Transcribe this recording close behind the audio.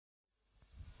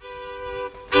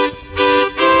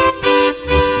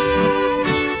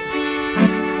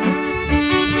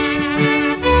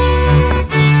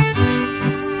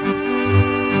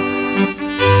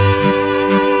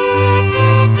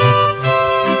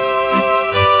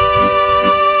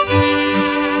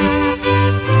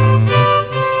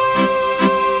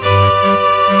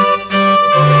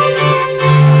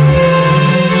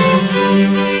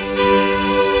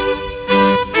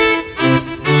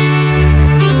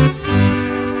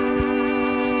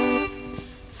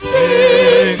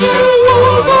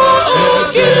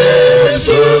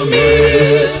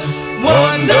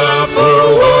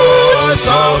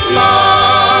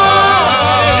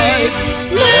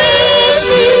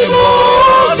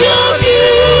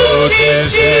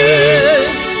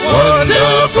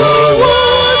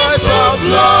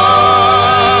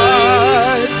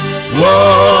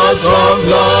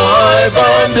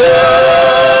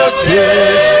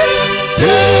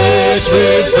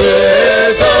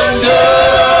sweet and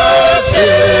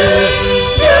dirty,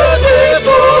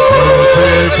 beautiful,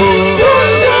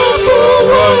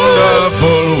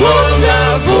 wonderful,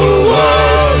 wonderful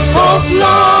words of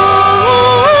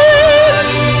life.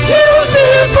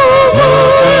 Beautiful,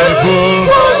 wonderful,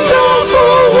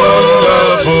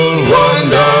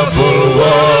 wonderful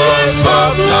words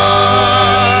of life.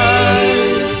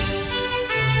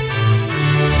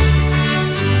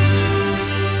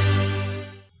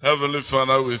 Heavenly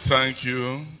Father, we thank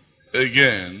you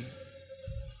again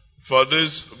for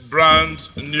this brand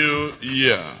new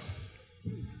year.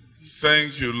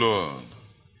 Thank you, Lord.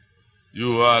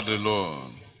 You are the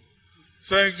Lord.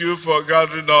 Thank you for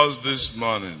gathering us this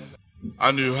morning,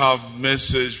 and you have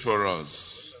message for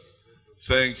us.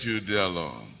 Thank you, dear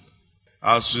Lord.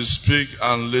 As we speak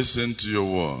and listen to your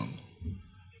word,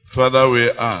 Father, we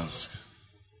ask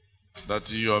that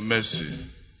in your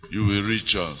mercy you will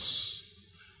reach us.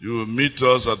 You will meet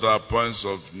us at our points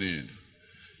of need.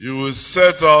 You will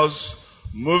set us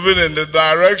moving in the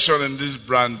direction in this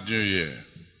brand new year,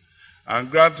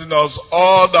 and granting us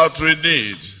all that we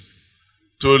need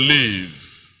to live,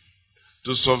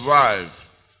 to survive,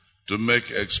 to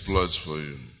make exploits for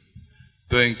you.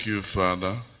 Thank you,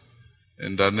 Father.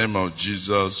 In the name of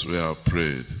Jesus we have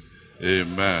prayed.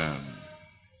 Amen.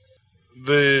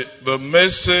 The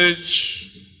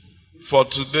message for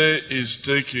today is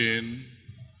taken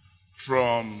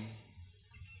from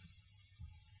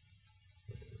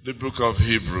the book of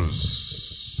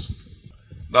Hebrews.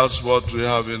 That's what we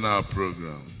have in our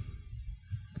program.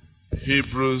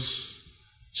 Hebrews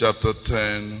chapter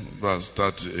 10 verse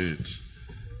 38.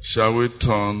 Shall we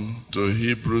turn to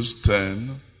Hebrews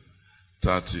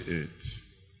 10:38?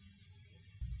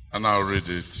 And I'll read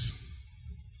it.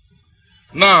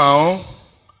 Now,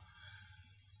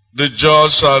 the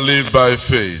just shall live by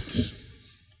faith.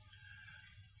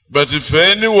 But if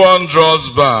anyone draws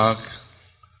back,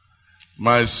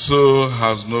 my soul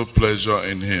has no pleasure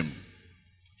in him.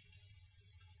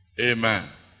 Amen.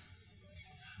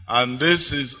 And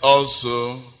this is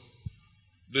also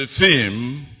the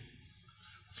theme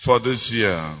for this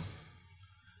year.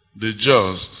 The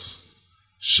just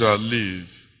shall live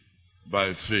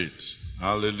by faith.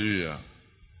 Hallelujah.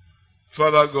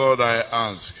 Father God, I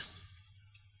ask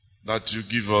that you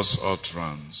give us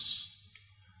utterance.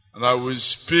 And I will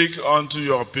speak unto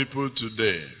your people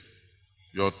today,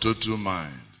 your total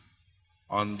mind,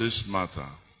 on this matter.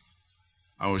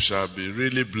 And we shall be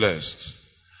really blessed,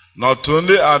 not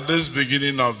only at this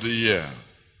beginning of the year,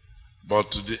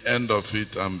 but to the end of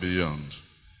it and beyond.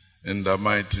 In the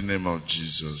mighty name of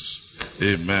Jesus.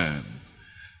 Amen.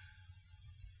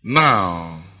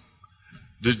 Now,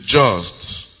 the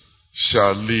just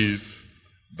shall live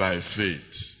by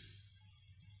faith.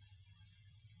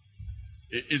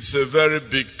 It's a very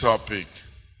big topic,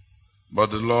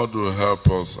 but the Lord will help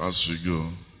us as we go.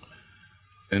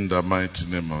 In the mighty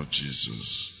name of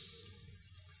Jesus.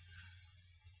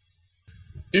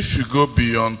 If you go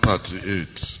beyond 38,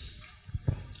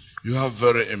 you have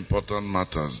very important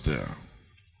matters there.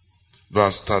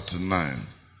 Verse 39.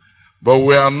 But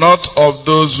we are not of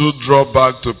those who draw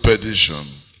back to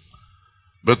perdition,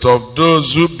 but of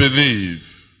those who believe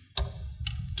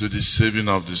to the saving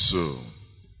of the soul.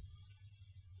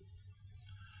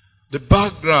 The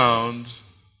background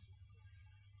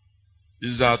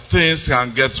is that things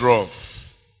can get rough,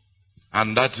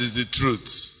 and that is the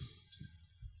truth.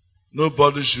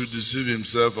 Nobody should deceive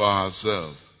himself or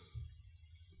herself.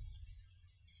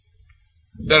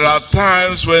 There are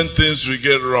times when things will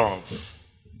get rough,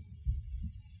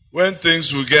 when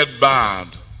things will get bad,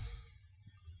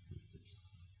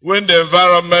 when the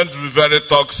environment will be very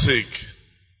toxic,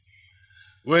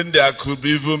 when there could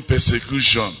be even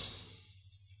persecution,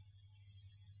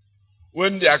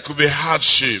 when there could be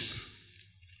hardship.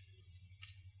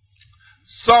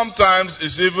 Sometimes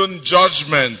it's even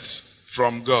judgment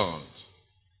from God.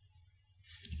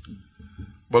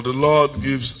 But the Lord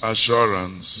gives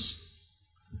assurance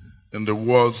in the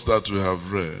words that we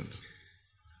have read,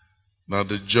 that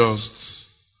the just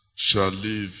shall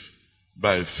live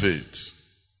by faith.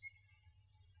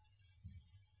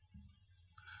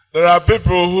 There are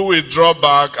people who will draw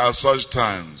back at such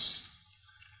times.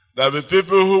 There will be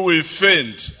people who will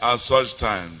faint at such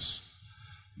times.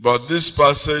 But this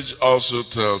passage also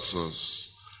tells us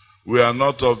we are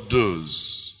not of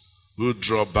those who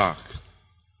draw back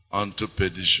unto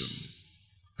perdition.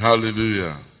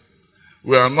 Hallelujah.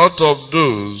 We are not of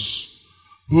those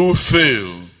who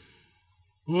fail,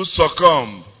 who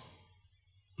succumb,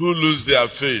 who lose their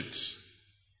faith,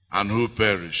 and who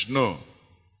perish. No.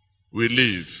 We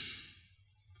live,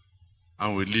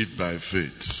 and we live by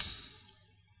faith.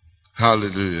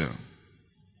 Hallelujah.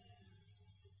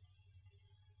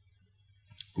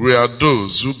 We are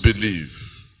those who believe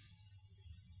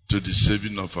to the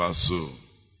saving of our soul.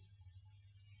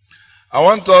 I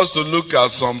want us to look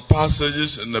at some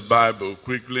passages in the Bible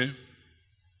quickly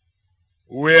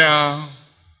where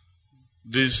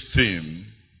this theme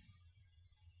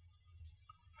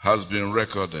has been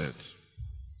recorded.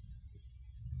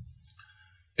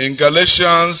 In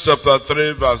Galatians chapter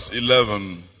 3 verse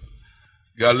 11,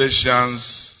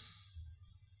 Galatians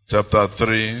chapter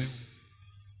 3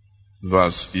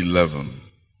 verse 11.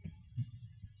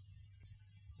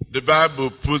 The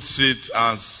Bible puts it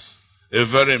as a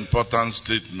very important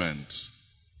statement.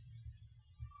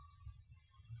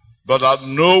 But that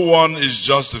no one is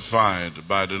justified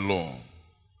by the law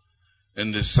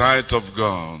in the sight of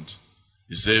God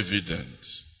is evident.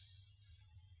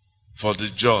 For the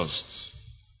just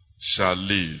shall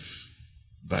live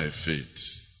by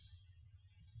faith.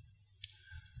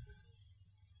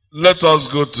 Let us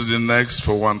go to the next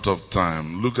for want of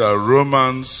time. Look at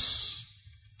Romans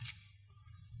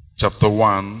chapter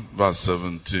 1 verse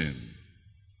 17.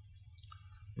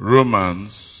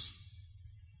 Romans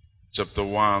chapter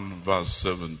 1 verse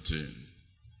 17.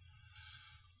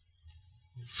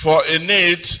 For in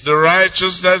it the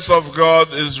righteousness of God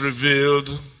is revealed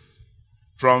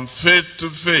from faith to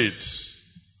faith,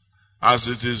 as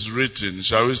it is written.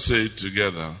 Shall we say it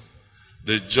together?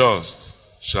 The just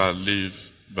shall live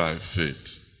by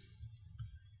faith.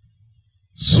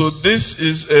 So this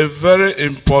is a very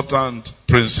important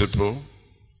principle,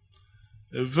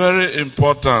 a very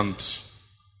important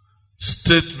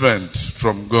statement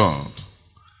from God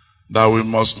that we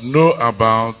must know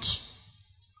about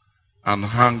and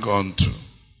hang on to.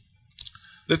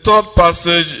 The third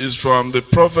passage is from the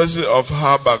prophecy of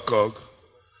Habakkuk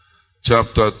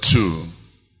chapter 2.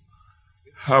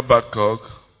 Habakkuk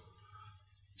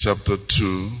chapter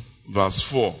 2 verse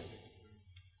 4.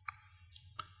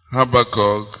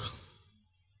 Habakkuk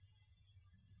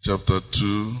chapter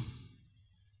 2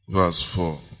 verse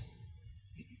 4.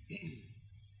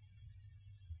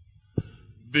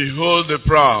 Behold the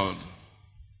proud,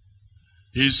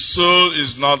 his soul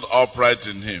is not upright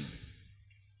in him,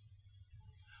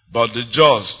 but the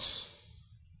just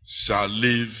shall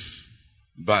live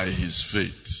by his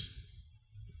faith.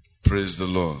 Praise the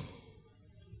Lord.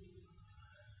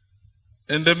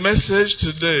 In the message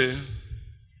today,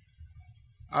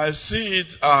 I see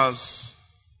it as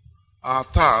our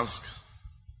task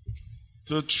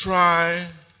to try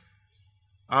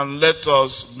and let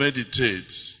us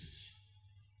meditate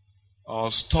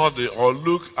or study or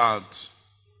look at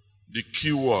the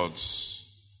keywords,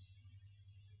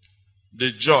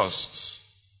 the just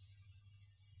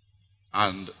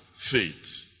and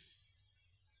faith.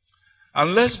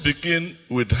 And let's begin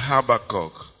with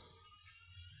Habakkuk,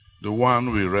 the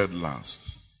one we read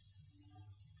last.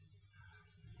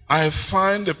 I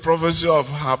find the prophecy of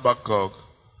Habakkuk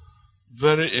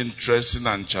very interesting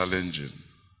and challenging.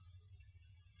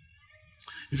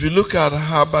 If you look at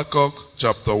Habakkuk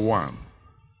chapter 1,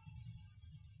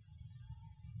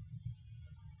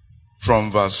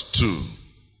 from verse 2,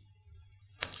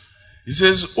 he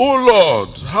says, O Lord,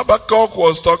 Habakkuk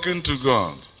was talking to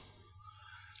God,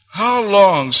 how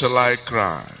long shall I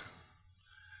cry,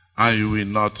 and you will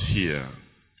not hear?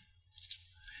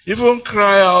 Even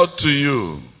cry out to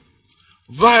you,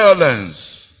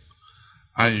 violence,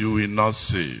 and you will not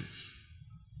save.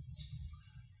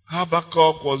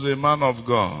 Habakkuk was a man of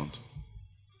God,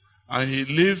 and he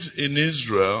lived in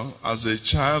Israel as a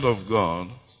child of God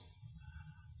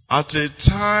at a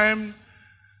time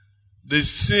the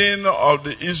sin of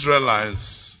the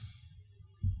Israelites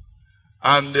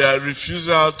and their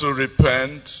refusal to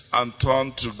repent and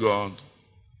turn to God.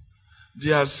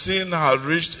 Their sin had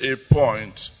reached a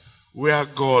point where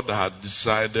God had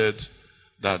decided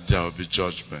that there will be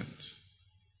judgment.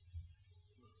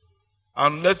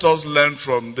 And let us learn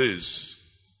from this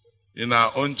in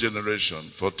our own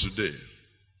generation for today.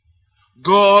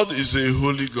 God is a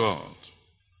holy God.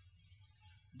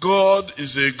 God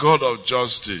is a God of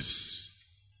justice.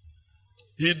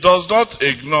 He does not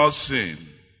ignore sin.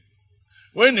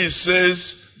 When he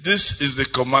says, this is the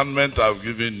commandment I've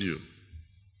given you,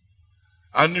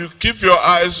 and you keep your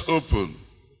eyes open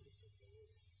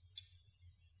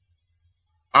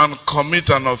and commit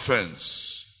an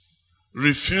offense,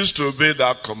 refuse to obey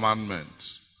that commandment,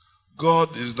 God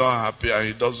is not happy and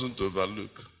he doesn't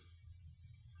overlook.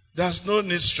 There's no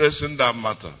need stressing that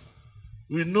matter.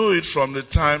 We know it from the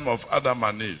time of Adam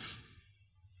and Eve.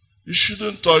 You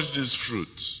shouldn't touch this fruit.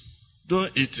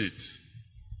 Don't eat it.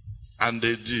 And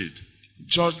they did.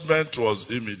 Judgment was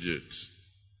immediate.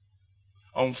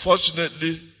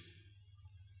 Unfortunately,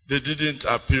 They didn't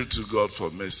appeal to God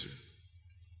for mercy.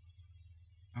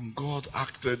 And God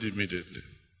acted immediately.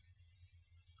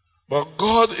 But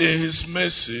God in His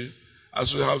mercy,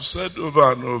 as we have said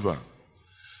over and over,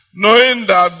 knowing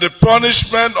that the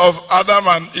punishment of Adam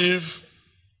and Eve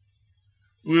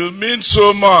will mean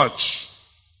so much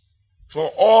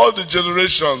for all the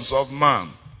generations of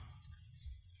man,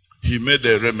 He made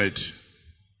a remedy.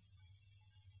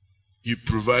 He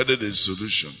provided a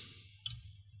solution.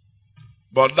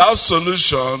 But that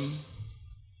solution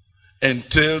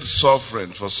entailed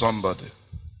suffering for somebody.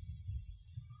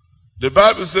 The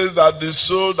Bible says that the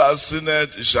soul that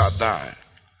sinneth shall die.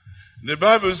 The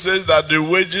Bible says that the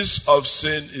wages of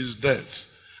sin is death.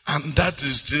 And that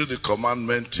is still the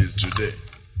commandment till today.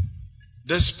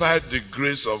 Despite the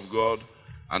grace of God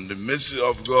and the mercy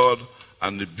of God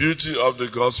and the beauty of the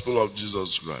gospel of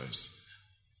Jesus Christ,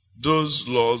 those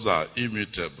laws are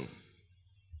immutable.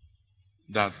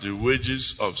 That the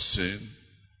wages of sin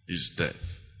is death.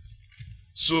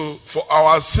 So for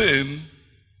our sin,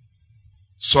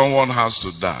 someone has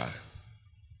to die.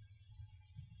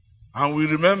 And we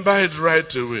remember it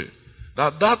right away.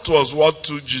 That was what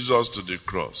took Jesus to the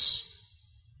cross.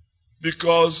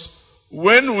 Because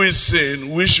when we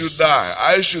sin, we should die.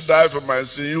 I should die for my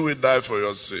sin, you will die for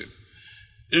your sin.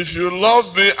 If you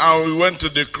love me and we went to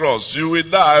the cross, you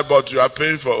will die, but you are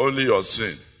paying for only your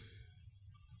sin.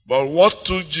 But what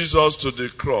took Jesus to the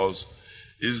cross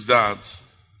is that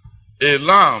a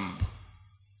lamb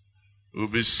will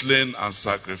be slain and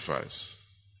sacrificed.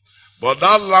 But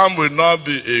that lamb will not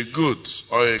be a goat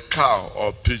or a cow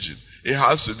or pigeon. It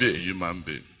has to be a human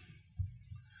being.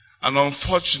 And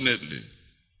unfortunately,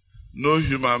 no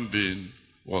human being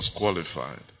was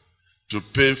qualified to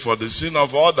pay for the sin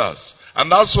of others.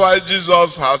 And that's why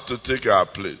Jesus had to take our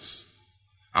place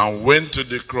and went to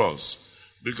the cross.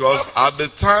 Because at the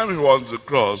time he was on the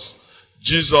cross,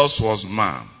 Jesus was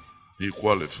man. He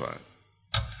qualified.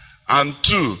 And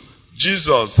two,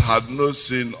 Jesus had no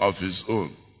sin of his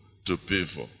own to pay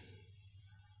for.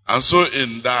 And so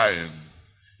in dying,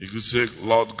 he could say,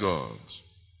 Lord God,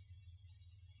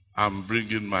 I'm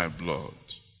bringing my blood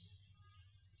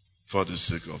for the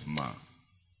sake of man.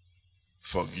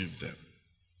 Forgive them.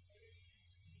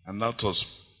 And that was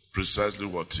precisely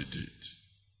what he did.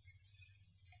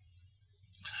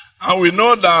 And we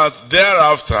know that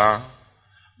thereafter,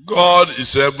 God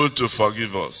is able to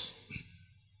forgive us.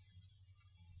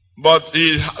 But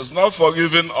he has not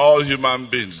forgiven all human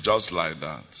beings just like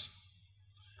that.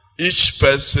 Each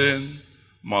person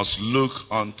must look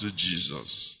unto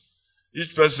Jesus.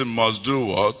 Each person must do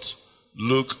what?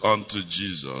 Look unto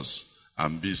Jesus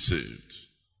and be saved.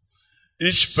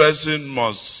 Each person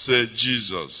must say,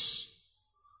 Jesus,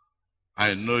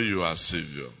 I know you are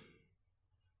Savior.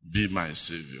 Be my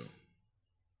Savior.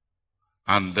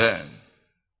 And then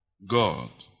God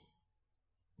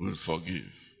will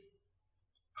forgive.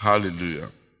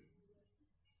 Hallelujah.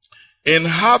 In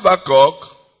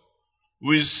Habakkuk,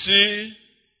 we see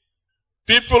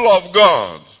people of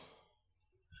God.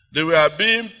 They were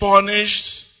being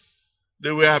punished. They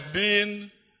were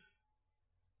being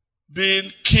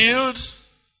killed.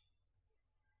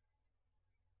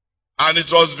 And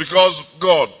it was because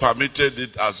God permitted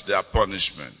it as their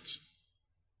punishment.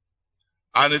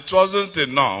 And it wasn't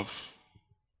enough.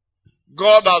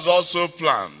 God has also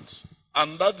planned,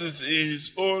 and that is in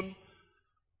his own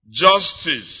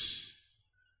justice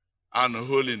and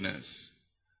holiness,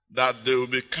 that they will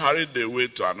be carried away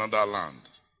to another land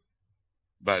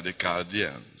by the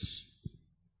Chaldeans.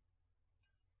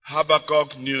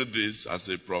 Habakkuk knew this as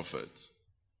a prophet.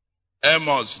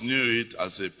 Amos knew it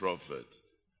as a prophet,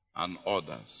 and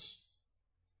others.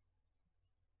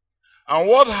 And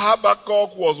what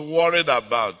Habakkuk was worried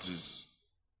about is,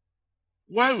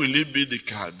 why will it be the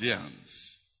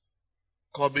Chaldeans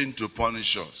coming to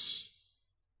punish us?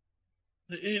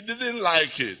 He didn't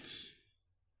like it.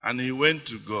 And he went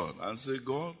to God and said,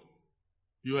 God,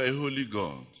 you are a holy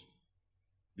God.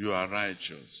 You are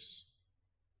righteous.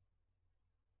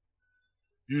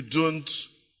 You don't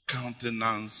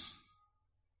countenance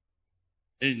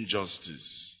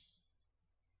injustice.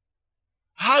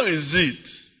 How is it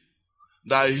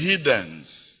that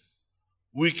heathens,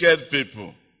 wicked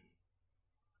people,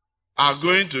 are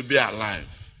going to be alive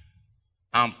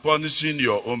and punishing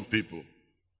your own people?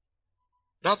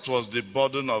 That was the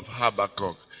burden of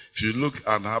Habakkuk. If you look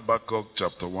at Habakkuk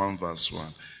chapter 1 verse 1,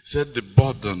 it said the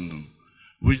burden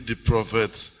which the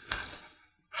prophet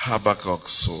Habakkuk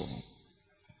saw.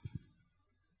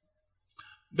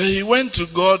 But he went to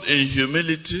God in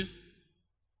humility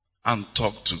and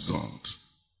talked to God.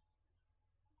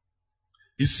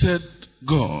 He said,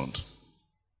 God,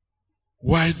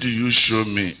 Why do you show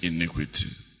me iniquity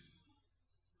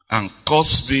and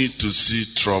cause me to see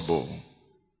trouble?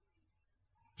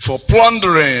 For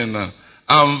plundering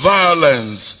and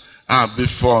violence are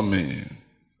before me.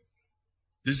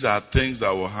 These are things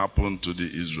that will happen to the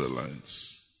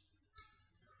Israelites.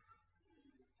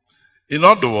 In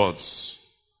other words,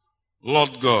 Lord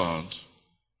God,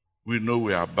 we know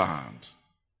we are bad,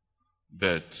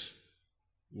 but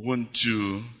won't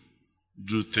you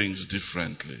do things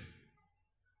differently?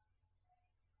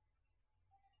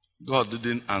 God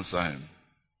didn't answer him.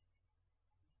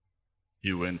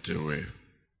 He went away.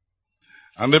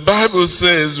 And the Bible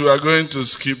says we are going to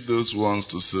skip those ones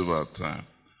to save our time.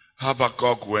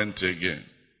 Habakkuk went again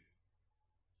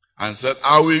and said,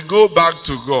 I will go back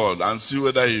to God and see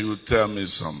whether he will tell me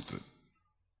something.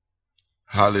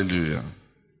 Hallelujah.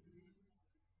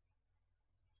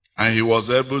 And he was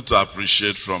able to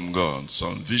appreciate from God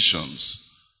some visions.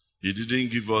 He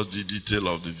didn't give us the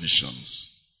detail of the visions,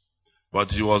 but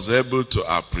he was able to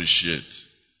appreciate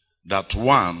that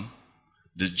one,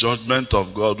 the judgment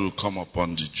of God will come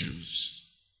upon the Jews.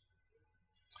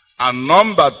 And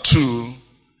number two,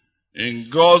 in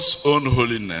God's own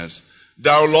holiness,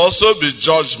 there will also be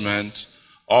judgment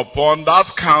upon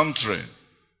that country,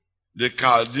 the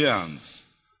Chaldeans,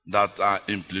 that are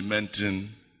implementing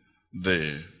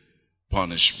the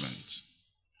punishment.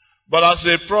 But as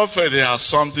a prophet, he has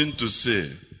something to say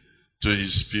to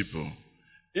his people.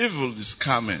 Evil is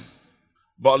coming.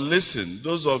 But listen,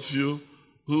 those of you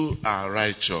who are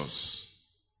righteous,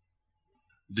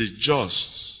 the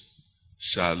just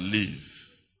shall live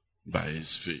by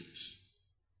his faith.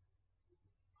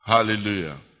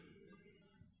 Hallelujah.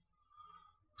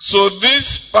 So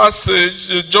this passage,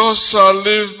 the just shall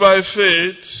live by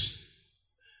faith,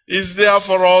 is there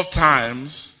for all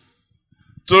times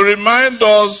to remind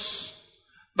us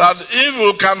that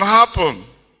evil can happen.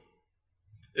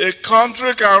 A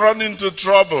country can run into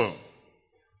trouble.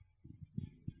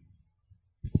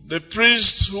 The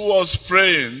priest who was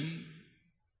praying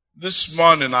this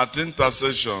morning at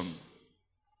intercession,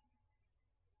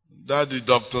 Daddy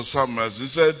Dr. Summers, he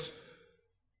said,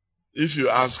 if you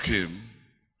ask him,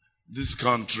 this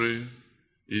country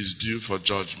is due for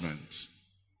judgment.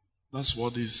 That's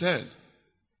what he said.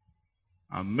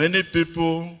 And many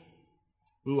people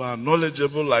who are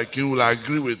knowledgeable like him will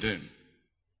agree with him.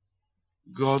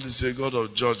 God is a God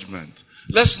of judgment.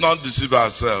 Let's not deceive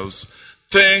ourselves.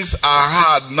 Things are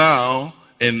hard now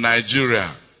in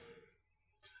Nigeria.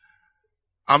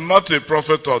 I'm not a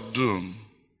prophet of doom.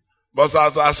 But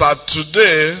as at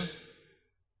today,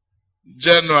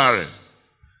 January,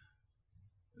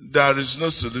 there is no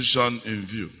solution in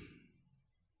view.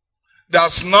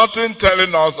 There's nothing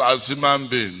telling us as human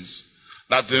beings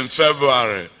that in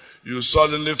February, you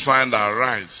suddenly find our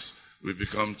rice will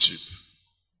become cheap.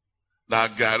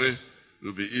 That gari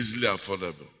will be easily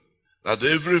affordable. That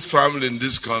every family in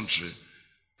this country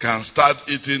can start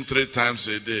eating 3 times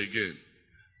a day again.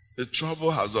 The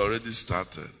trouble has already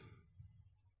started.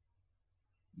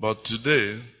 But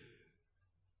today,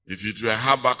 if it were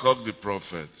Habakkuk the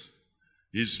prophet,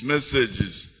 his message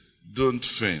is, don't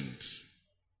faint.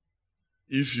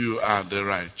 If you are the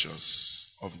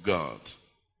righteous of God,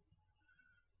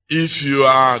 if you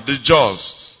are the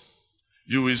just,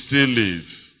 you will still live.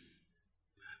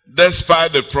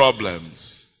 Despite the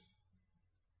problems,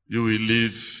 you will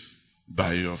live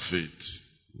by your faith.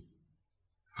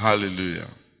 Hallelujah.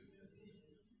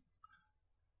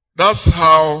 That's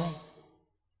how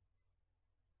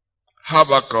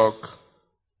Habakkuk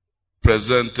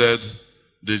presented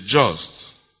the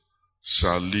just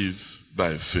shall live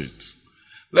by faith.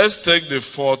 Let's take the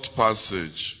 4th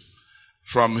passage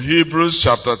from Hebrews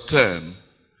chapter 10,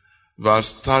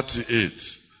 verse 38,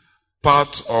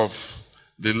 part of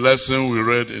the lesson we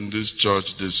read in this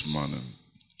church this morning.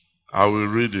 I will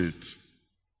read it.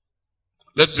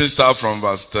 Let me start from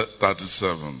verse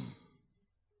 37.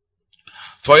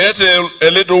 For yet a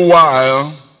little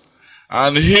while,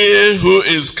 and he who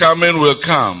is coming will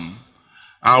come,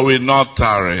 and will not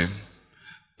tarry.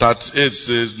 38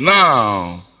 says,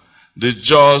 now the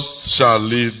just shall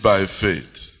live by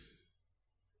faith.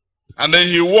 And then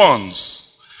he warns,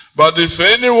 but if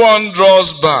anyone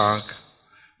draws back,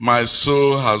 my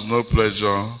soul has no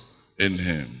pleasure in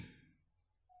him.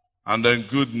 And then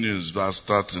good news, verse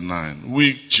 39.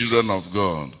 We children of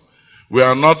God, we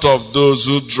are not of those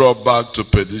who draw back to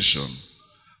perdition,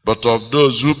 but of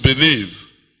those who believe,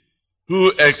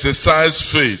 who exercise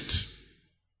faith,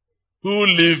 who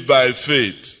live by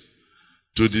faith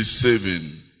to the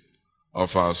saving of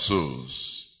our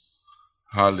souls.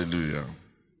 Hallelujah.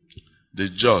 The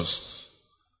just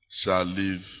shall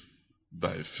live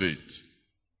by faith.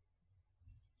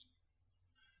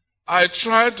 I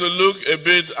tried to look a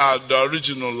bit at the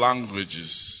original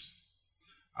languages.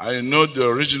 I know the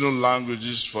original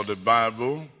languages for the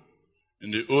Bible.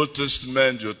 In the Old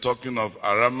Testament, you're talking of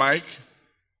Aramaic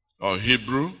or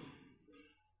Hebrew.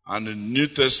 And the New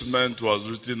Testament was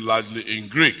written largely in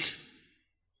Greek.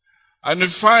 And you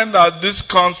find that these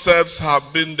concepts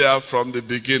have been there from the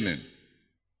beginning.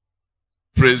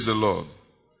 Praise the Lord.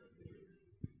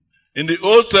 In the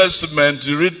Old Testament,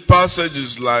 you read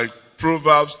passages like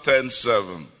Proverbs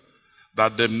 10:7,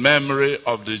 that the memory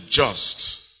of the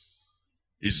just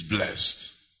is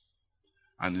blessed.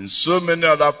 And in so many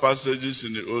other passages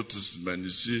in the Old Testament, you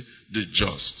see the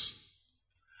just.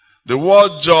 The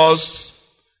word just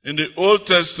in the Old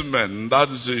Testament, that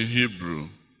is in Hebrew,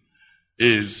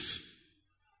 is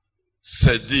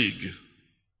Sedig.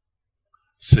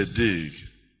 Sedig.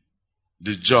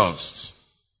 The just.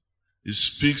 It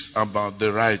speaks about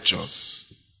the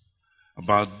righteous.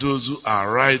 About those who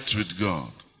are right with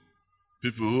God.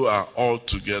 People who are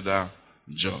altogether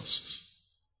just.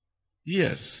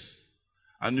 Yes.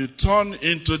 And you turn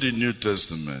into the New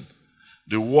Testament.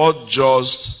 The word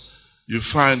just, you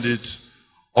find it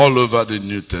all over the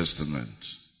New Testament.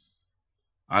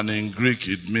 And in Greek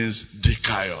it means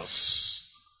dikaios.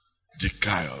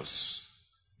 Dikaios.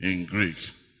 In Greek.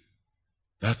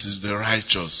 That is the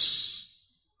righteous,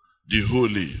 the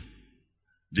holy,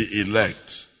 the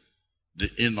elect, the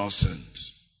innocent,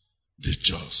 the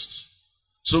just.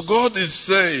 So God is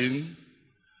saying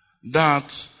that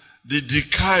the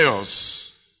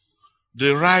dikaios,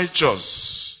 the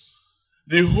righteous,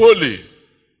 the holy,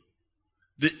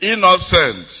 the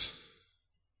innocent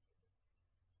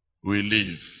will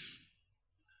live.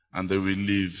 And they will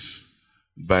live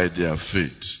by their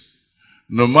faith.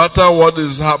 No matter what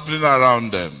is happening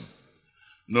around them,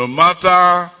 no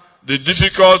matter the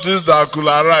difficulties that could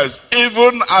arise,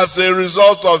 even as a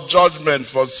result of judgment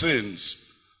for sins,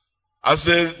 as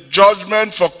a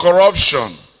judgment for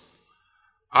corruption,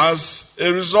 as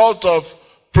a result of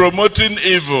promoting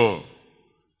evil.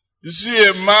 You see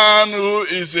a man who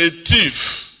is a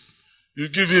thief, you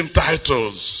give him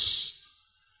titles.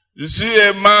 You see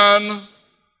a man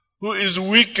who is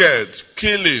wicked,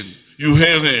 killing, you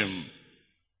hail him.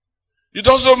 It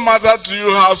doesn't matter to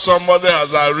you how somebody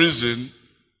has arisen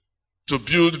to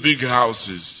build big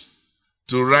houses,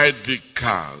 to ride big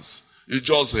cars. You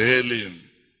just hail him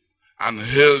and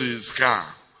hail his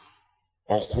car.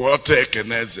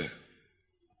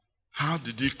 How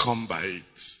did he come by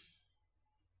it?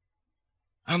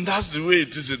 And that's the way it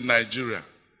is in Nigeria.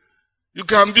 You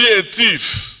can be a thief.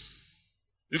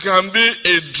 You can be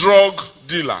a drug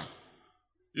dealer.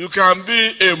 You can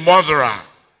be a murderer.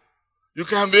 You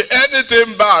can be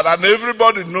anything bad, and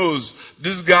everybody knows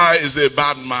this guy is a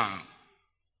bad man.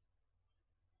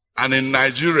 And in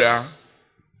Nigeria,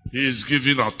 he is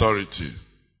given authority.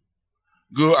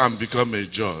 Go and become a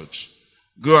judge.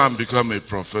 Go and become a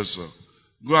professor.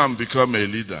 Go and become a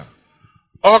leader.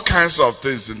 All kinds of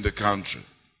things in the country.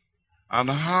 And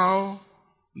how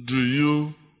do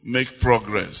you make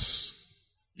progress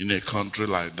in a country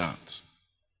like that?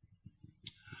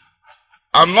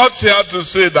 I'm not here to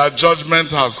say that judgment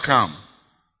has come.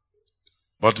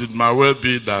 But it might well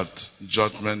be that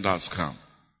judgment has come.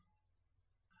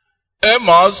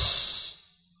 Amos,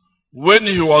 when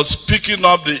he was picking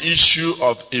up the issue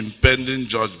of impending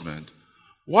judgment,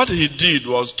 what he did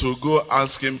was to go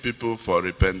asking people for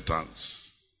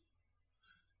repentance.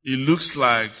 It looks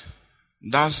like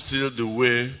that's still the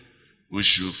way we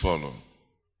should follow.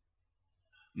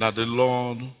 That the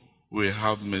Lord will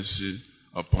have mercy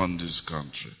upon this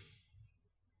country.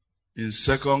 In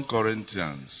 2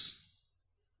 Corinthians,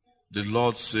 the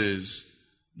Lord says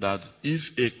that if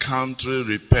a country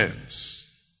repents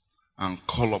and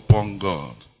call upon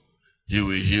God, He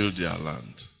will heal their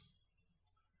land.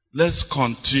 Let's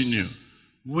continue.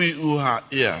 We who are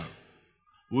here,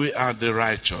 we are the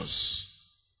righteous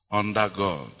under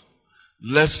God.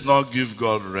 Let's not give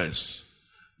God rest.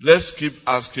 Let's keep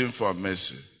asking for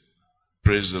mercy.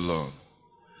 Praise the Lord.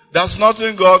 There's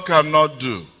nothing God cannot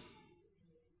do.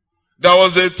 There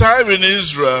was a time in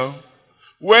Israel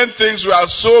when things were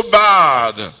so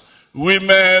bad,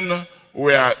 women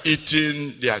were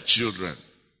eating their children.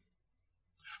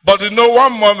 But in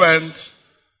one moment,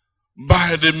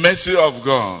 by the mercy of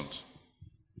God,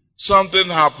 something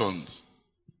happened.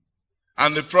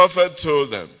 And the prophet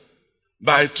told them,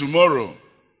 by tomorrow,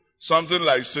 something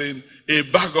like saying, a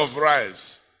bag of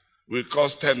rice will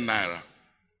cost 10 naira.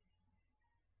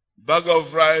 Bag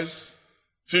of rice,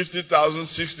 50,000,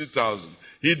 60,000.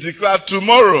 He declared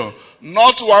tomorrow,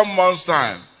 not 1 month's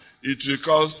time, it will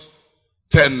cost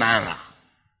 10 naira.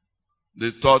 They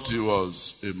thought he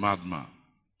was a madman.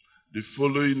 The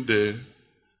following day,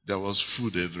 there was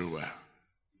food everywhere.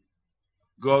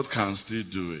 God can still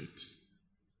do it.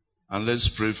 And let's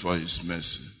pray for his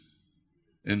mercy.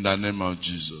 In the name of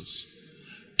Jesus.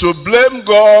 To blame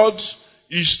God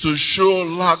is to show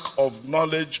lack of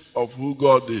knowledge of who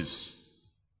God is.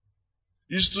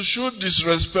 Is to show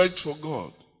disrespect for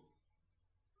God.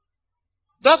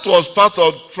 That was part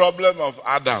of the problem of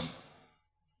Adam.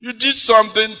 You did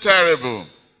something terrible.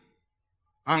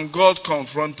 And God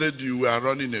confronted you, you were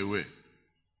running away.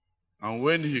 And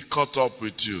when he caught up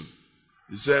with you,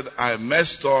 he said, I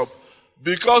messed up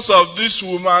because of this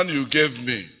woman you gave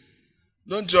me.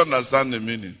 Don't you understand the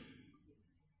meaning?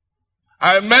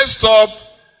 I messed up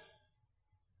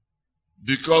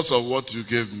because of what you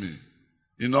gave me.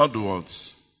 In other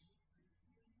words,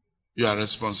 you are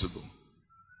responsible.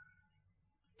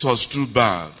 It was too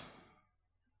bad.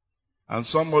 And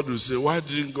somebody will say, why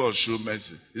didn't God show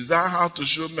mercy? Is that how to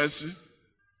show mercy?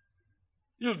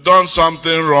 You've done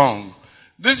something wrong.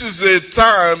 This is a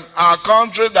time our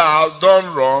country that has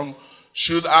done wrong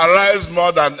should arise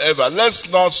more than ever. Let's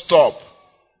not stop.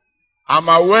 I'm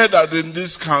aware that in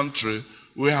this country,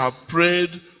 we have prayed,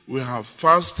 we have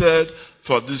fasted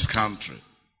for this country.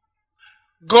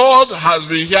 God has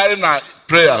been hearing our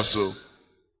prayers, so.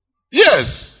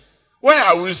 Yes. Why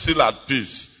are we still at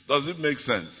peace? Does it make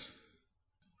sense?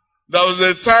 There was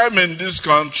a time in this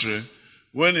country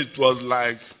when it was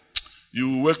like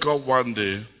you wake up one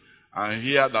day and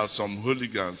hear that some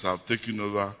hooligans have taken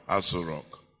over Aso Rock.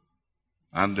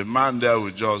 And the man there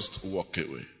will just walk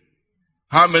away.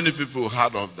 How many people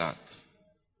heard of that?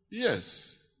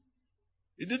 Yes.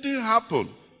 It didn't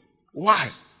happen. Why?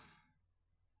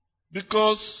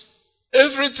 Because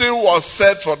everything was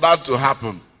set for that to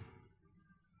happen.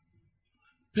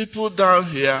 People down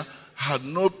here had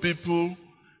no people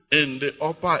in the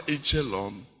upper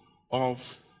echelon of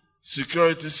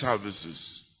security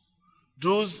services.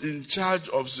 Those in charge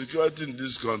of security in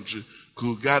this country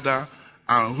could gather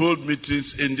and hold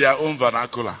meetings in their own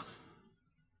vernacular.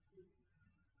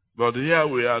 But here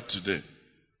we are today.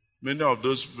 Many of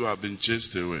those people have been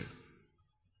chased away.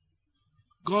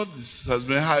 God has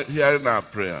been hearing our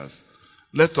prayers.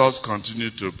 Let us continue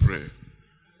to pray.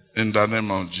 In the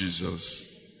name of Jesus.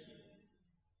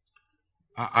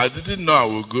 I didn't know I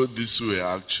would go this way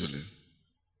actually.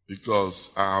 Because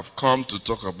I have come to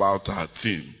talk about our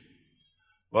theme.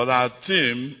 But our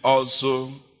theme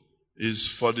also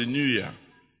is for the new year.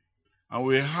 And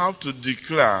we have to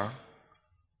declare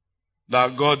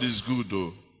that God is good,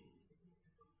 though.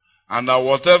 And that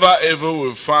whatever evil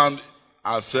we found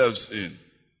ourselves in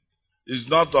is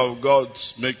not of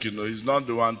God's making, no, he's not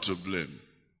the one to blame.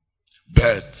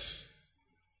 But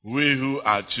we who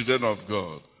are children of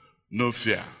God, no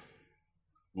fear.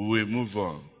 We will move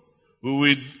on. We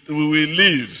will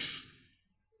live.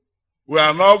 We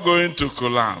are not going to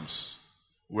collapse.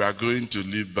 We are going to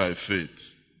live by faith.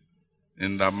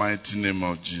 In the mighty name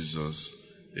of Jesus.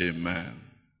 Amen.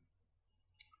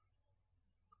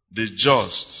 The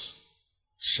just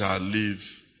shall live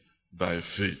by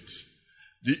faith.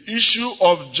 The issue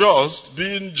of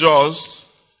being just,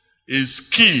 is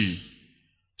key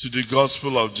to the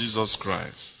gospel of Jesus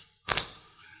Christ.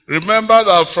 Remember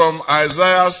that from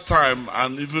Isaiah's time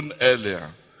and even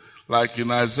earlier, like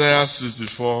in Isaiah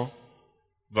 64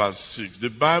 verse 6, the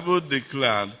Bible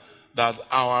declared that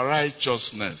our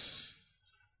righteousness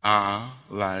are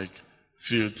like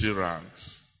filthy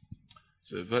rags.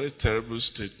 It's a very terrible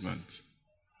statement.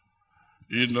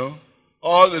 You know,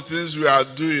 all the things we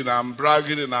are doing and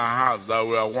bragging in our hearts that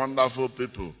we are wonderful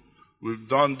people. We've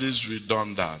done this, we've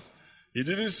done that. He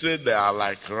didn't say they are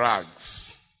like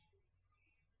rags.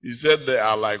 He said they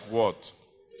are like what?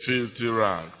 Filthy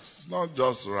rags. It's not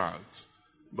just rags,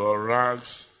 but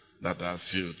rags that are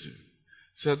filthy.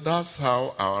 He said that's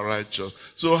how our righteous.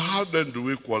 So how then do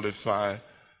we qualify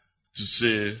to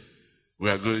say we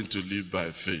are going to live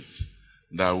by faith?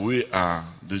 That we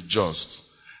are the just.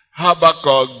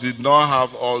 Habakkuk did not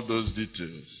have all those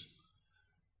details.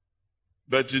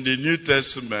 But in the New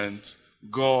Testament,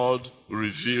 God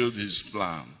revealed his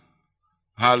plan.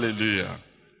 Hallelujah.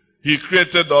 He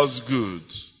created us good.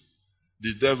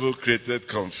 The devil created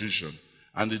confusion.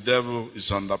 And the devil is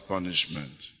under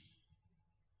punishment.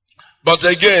 But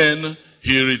again,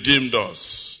 he redeemed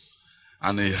us.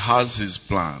 And he has his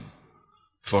plan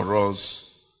for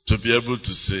us to be able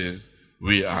to say,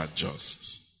 we are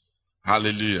just.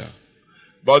 Hallelujah.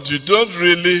 But you don't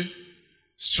really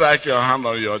strike your hand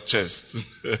on your chest.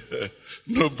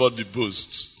 Nobody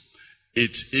boasts.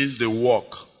 It is the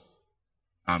work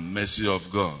and mercy of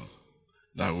God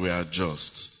that we are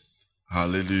just.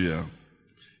 Hallelujah.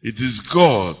 It is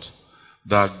God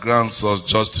that grants us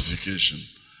justification.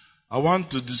 I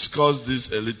want to discuss this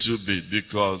a little bit,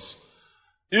 because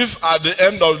if at the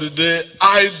end of the day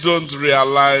I don't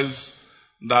realize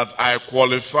that I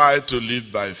qualify to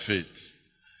live by faith,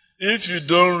 if you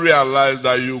don't realize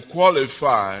that you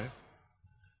qualify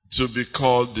to be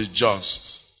called the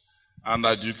just and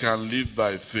that you can live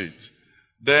by faith,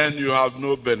 then you have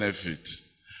no benefit.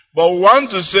 But we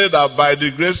want to say that by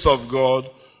the grace of God,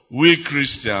 we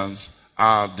Christians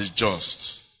are the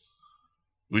just.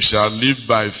 We shall live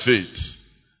by faith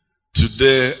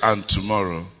today and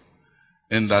tomorrow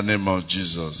in the name of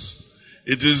Jesus.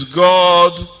 It is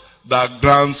God that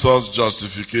grants us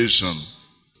justification.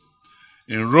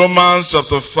 In Romans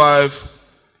chapter 5,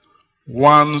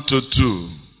 1 to 2,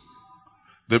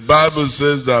 the Bible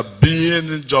says that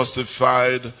being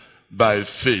justified by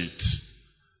faith,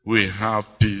 we have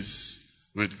peace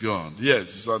with God. Yes,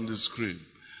 it's on the screen.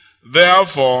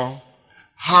 Therefore,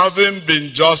 having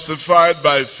been justified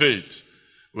by faith,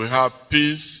 we have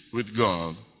peace with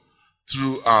God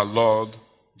through our Lord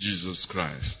Jesus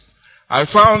Christ. I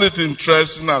found it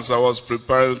interesting as I was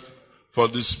preparing for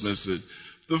this message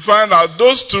to find out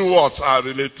those two words are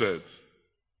related.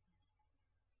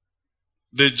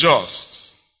 The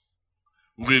just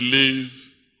will live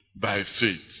by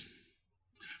faith.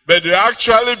 But you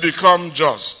actually become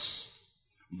just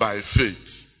by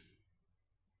faith.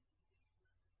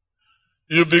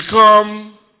 You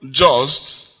become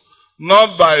just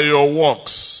not by your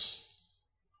works,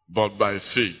 but by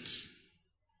faith.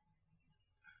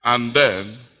 And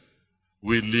then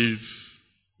we live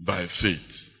by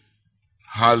faith.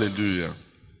 Hallelujah.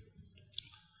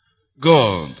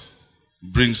 God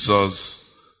brings us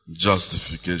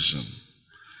justification.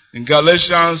 In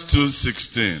Galatians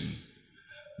 2:16,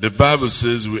 the Bible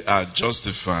says we are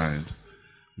justified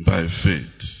by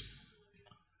faith.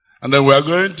 And then we are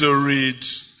going to read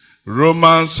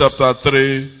Romans chapter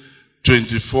 3,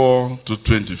 24 to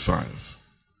 25.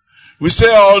 We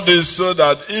say all this so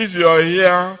that if you're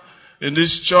here in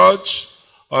this church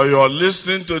or you're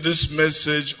listening to this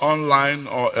message online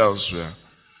or elsewhere,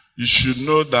 you should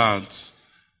know that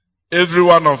every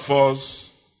one of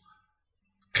us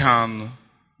can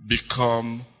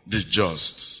become the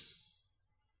just.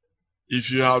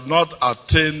 If you have not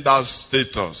attained that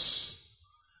status,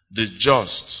 the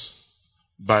just,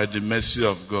 by the mercy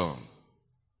of God,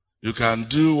 you can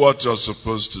do what you're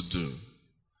supposed to do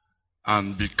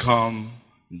and become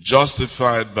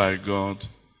justified by God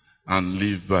and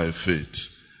live by faith.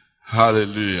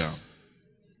 Hallelujah.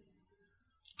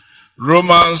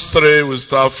 Romans 3, we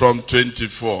start from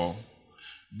 24.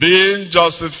 Being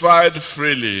justified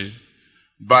freely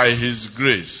by his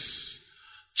grace,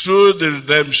 through the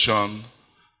redemption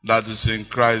that is in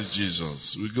Christ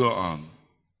Jesus. We go on.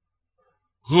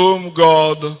 Whom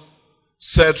God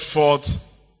set forth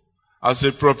as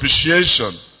a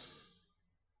propitiation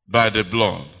by the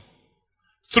blood,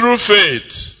 through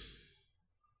faith,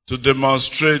 to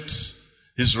demonstrate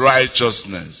his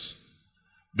righteousness,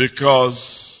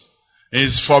 because in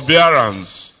his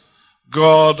forbearance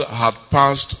God had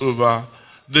passed over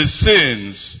the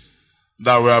sins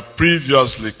that were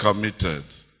previously committed,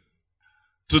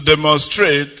 to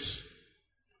demonstrate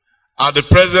at the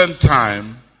present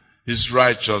time his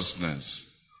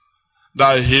righteousness,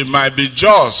 that he might be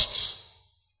just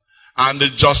and the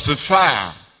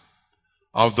justifier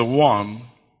of the one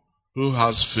who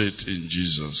has faith in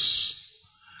Jesus.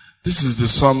 This is the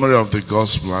summary of the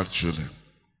gospel actually.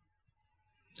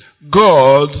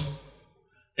 God,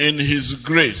 in his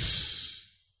grace,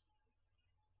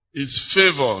 his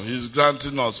favor, he's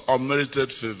granting us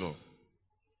unmerited favor.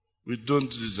 We don't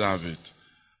deserve it.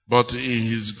 But in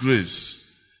his grace,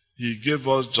 he gave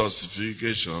us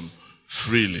justification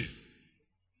freely.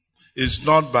 It's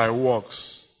not by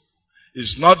works.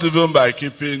 It's not even by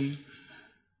keeping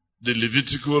the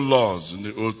Levitical laws in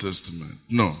the Old Testament.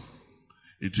 No.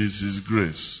 It is his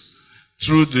grace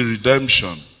through the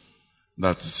redemption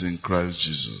that is in Christ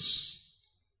Jesus.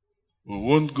 We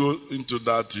won't go into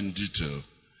that in detail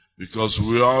because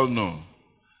we all know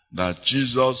that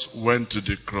Jesus went to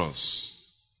the cross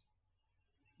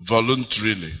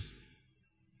voluntarily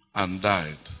and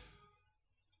died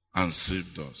and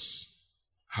saved us.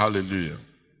 Hallelujah.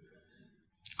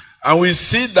 And we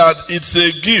see that it's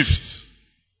a gift,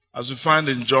 as we find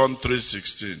in John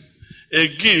 3:16. A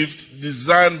gift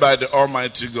designed by the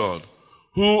Almighty God,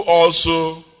 who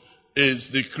also is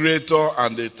the creator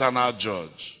and the eternal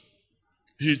judge.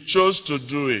 He chose to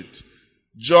do it.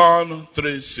 John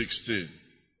 3:16.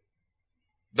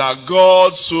 That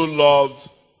God so loved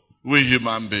we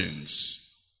human beings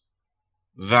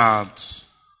that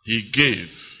he gave.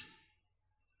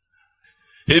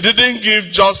 He didn't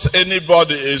give just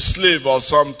anybody a slave or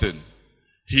something.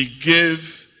 He gave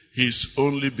his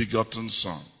only begotten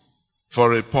Son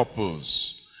for a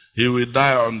purpose. He will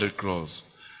die on the cross.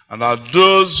 And that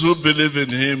those who believe in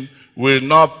him will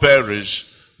not perish,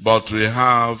 but will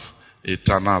have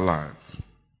eternal life.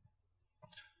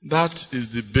 That is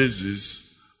the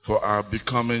basis for our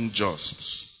becoming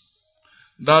just.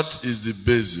 That is the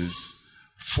basis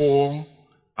for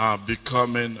our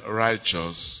becoming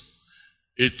righteous.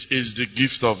 It is the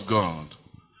gift of God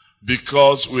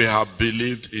because we have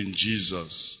believed in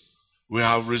Jesus. We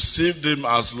have received him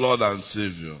as Lord and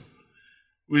Savior.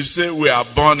 We say we are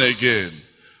born again.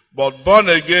 But born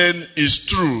again is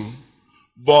true,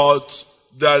 but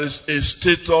there is a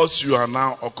status you are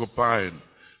now occupying.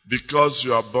 Because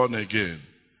you are born again,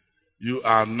 you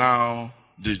are now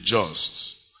the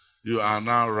just. You are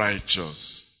now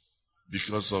righteous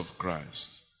because of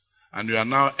Christ. And you are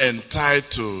now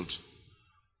entitled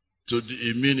to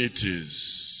the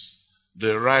immunities,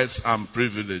 the rights and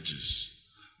privileges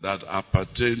that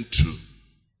appertain to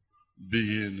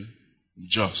being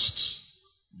just,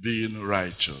 being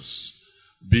righteous,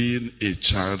 being a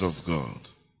child of God.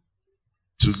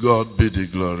 To God be the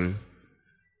glory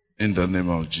in the name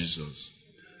of Jesus.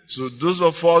 So those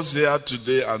of us here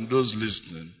today and those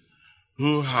listening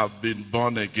who have been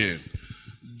born again,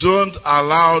 don't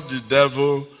allow the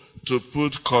devil to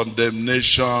put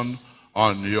condemnation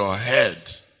on your head.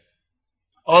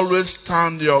 Always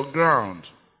stand your ground.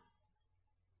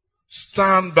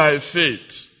 Stand by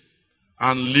faith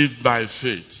and live by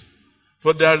faith.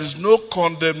 For there is no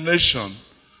condemnation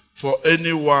for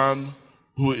anyone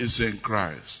who is in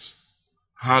Christ.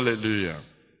 Hallelujah.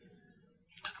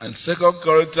 And 2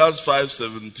 Corinthians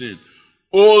 5:17,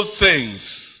 all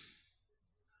things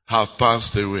have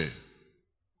passed away.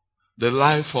 The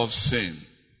life of sin,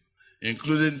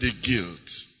 including the guilt,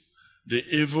 the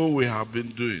evil we have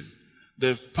been doing,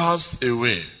 they've passed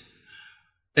away.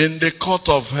 In the court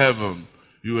of heaven,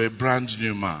 you are a brand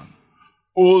new man.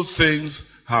 All things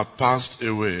have passed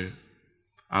away,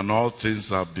 and all things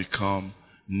have become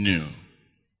new.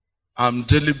 I'm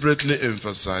deliberately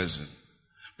emphasizing.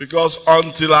 Because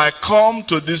until I come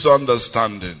to this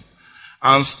understanding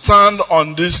and stand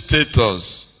on this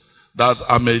status that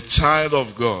I'm a child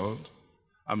of God,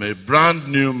 I'm a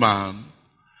brand new man,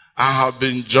 I have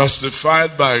been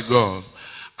justified by God,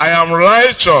 I am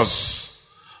righteous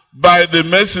by the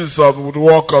mercies of the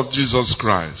work of Jesus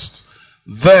Christ,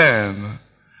 then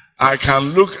I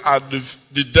can look at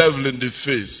the devil in the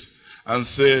face and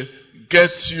say, get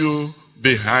you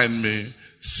behind me,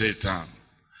 Satan.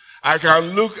 I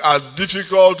can look at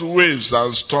difficult waves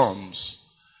and storms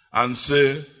and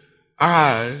say,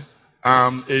 I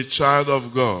am a child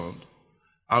of God.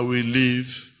 I will live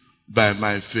by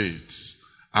my faith.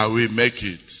 I will make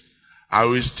it. I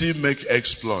will still make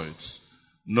exploits,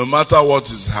 no matter what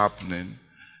is happening,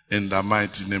 in the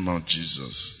mighty name of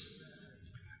Jesus.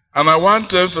 And I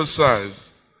want to emphasize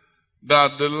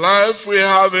that the life we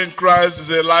have in Christ is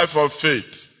a life of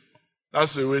faith.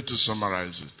 That's a way to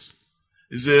summarize it.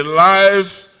 It's a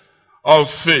life of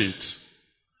faith.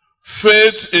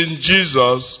 Faith in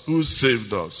Jesus who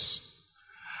saved us.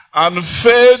 And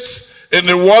faith in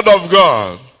the Word of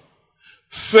God.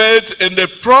 Faith in the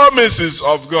promises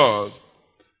of God.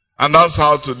 And that's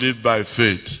how to live by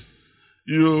faith.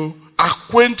 You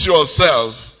acquaint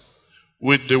yourself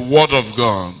with the Word of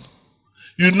God.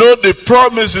 You know the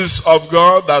promises of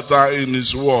God that are in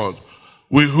His Word.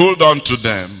 We hold on to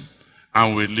them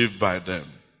and we live by them.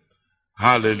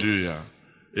 Hallelujah.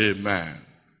 Amen.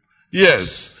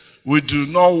 Yes, we do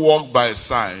not walk by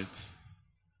sight.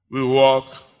 We walk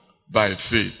by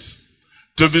faith.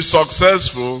 To be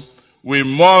successful, we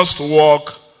must walk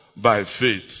by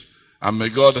faith. And may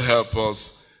God help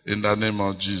us in the name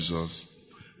of Jesus.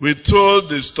 We told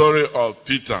the story of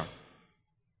Peter,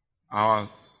 our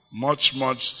much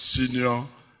senior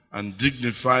and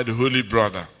dignified holy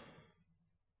brother.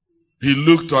 He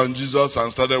looked on Jesus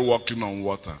and started walking on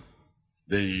water.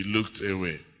 Then he looked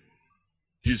away.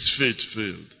 His faith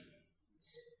failed.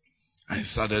 And he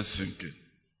started sinking.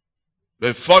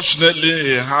 But fortunately,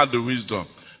 he had the wisdom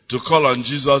to call on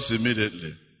Jesus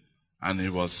immediately. And he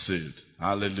was saved.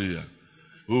 Hallelujah.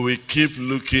 We will keep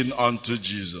looking unto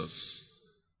Jesus.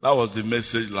 That was the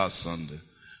message last Sunday.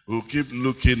 We will keep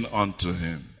looking unto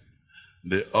him,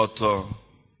 the author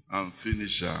and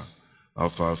finisher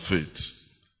of our faith.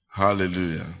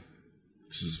 Hallelujah.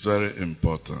 This is very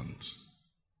important.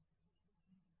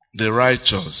 The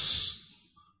righteous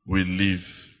will live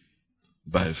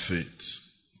by faith.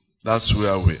 That's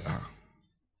where we are.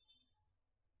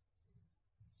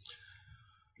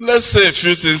 Let's say a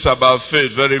few things about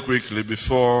faith very quickly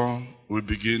before we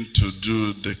begin to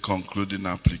do the concluding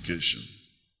application.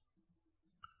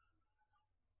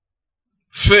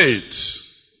 Faith,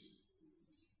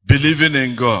 believing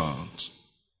in God,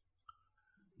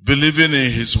 believing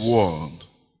in His Word,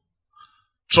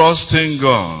 trusting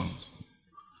God,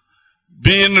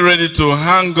 being ready to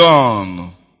hang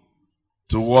on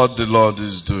to what the Lord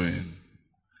is doing.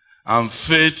 And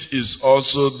faith is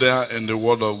also there in the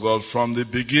Word of God from the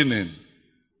beginning.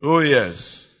 Oh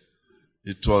yes,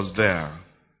 it was there.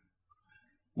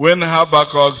 When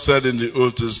Habakkuk said in the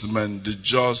Old Testament, the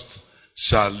just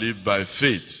shall live by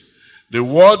faith, the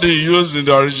word he used in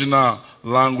the original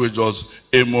language was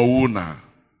emowuna.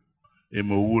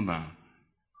 Emowuna.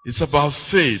 It's about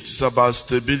faith. It's about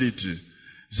stability.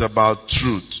 It's about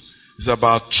truth. It's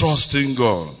about trusting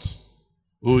God.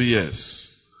 Oh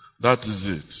yes, that is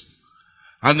it.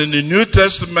 And in the New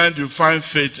Testament, you find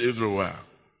faith everywhere.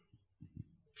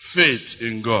 Faith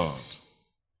in God.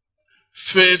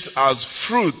 Faith as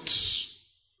fruit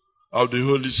of the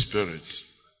Holy Spirit.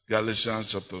 Galatians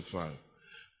chapter 5.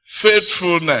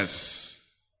 Faithfulness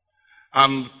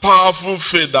and powerful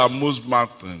faith that moves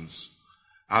mountains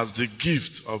as the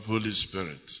gift of Holy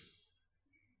Spirit.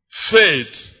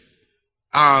 Faith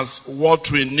as what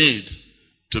we need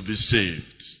to be saved.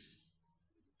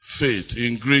 Faith,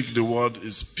 in Greek the word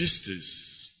is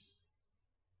pistis,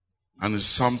 and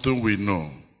it's something we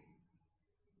know.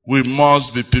 We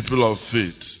must be people of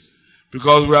faith,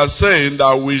 because we are saying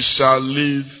that we shall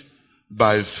live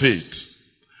by faith.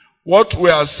 What we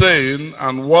are saying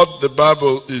and what the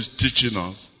Bible is teaching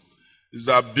us is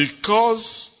that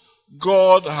because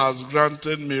God has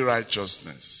granted me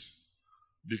righteousness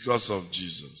because of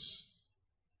Jesus,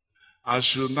 I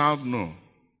should now know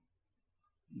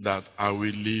that I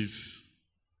will live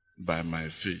by my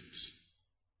faith.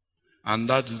 And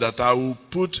that is that I will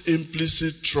put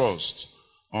implicit trust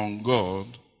on God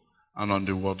and on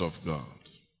the Word of God.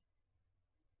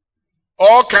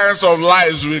 All kinds of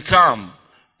lies will come.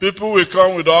 People will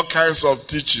come with all kinds of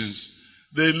teachings.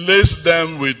 They lace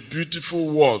them with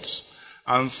beautiful words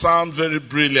and sound very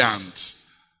brilliant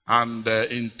and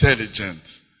intelligent.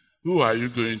 Who are you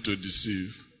going to deceive?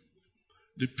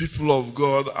 The people of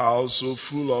God are also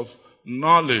full of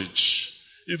knowledge,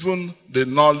 even the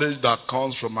knowledge that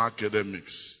comes from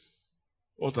academics.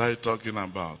 What are you talking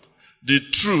about? The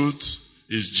truth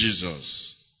is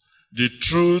Jesus. The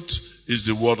truth is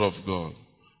the Word of God.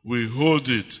 We hold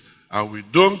it and we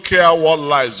don't care what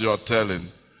lies you're telling.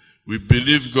 We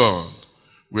believe God.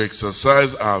 We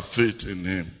exercise our faith in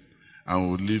Him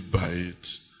and we live by it.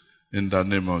 In the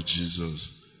name of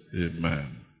Jesus.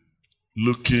 Amen.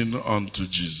 Looking unto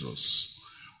Jesus.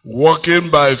 Walking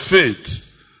by faith,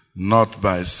 not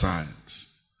by sight.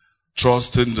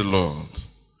 Trusting the Lord.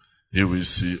 He will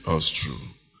see us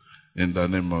through. In the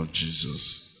name of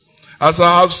Jesus. As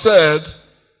I have said,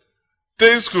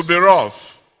 things could be rough,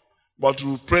 but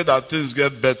we pray that things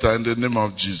get better in the name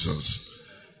of Jesus.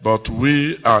 But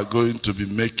we are going to be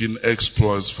making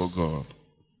exploits for God.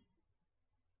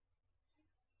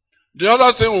 The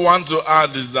other thing we want to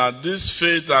add is that this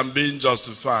faith and being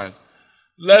justified,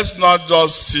 let's not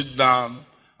just sit down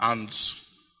and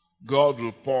God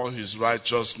will pour His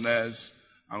righteousness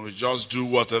and we just do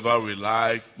whatever we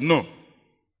like. No.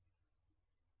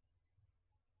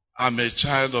 I'm a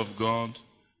child of God.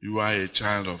 You are a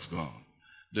child of God.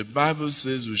 The Bible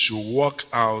says we should walk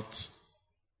out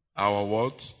our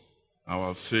what?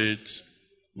 Our faith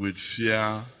with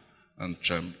fear and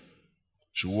trembling.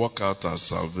 Should walk out our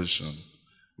salvation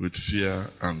with fear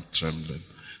and trembling.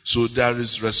 So there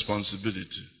is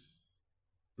responsibility.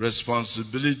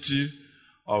 Responsibility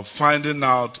of finding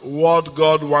out what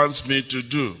God wants me to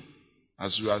do,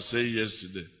 as we were saying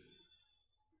yesterday.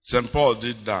 St. Paul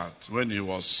did that when he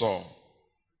was Saul.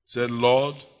 He said,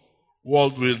 Lord,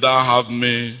 what will thou have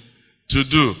me to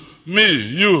do?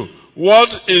 Me, you. What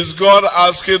is God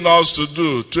asking us to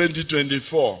do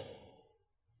 2024?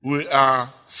 We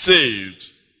are saved.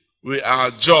 We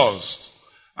are just.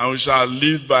 And we shall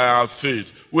live by our faith.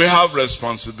 We have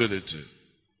responsibility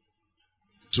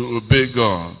to obey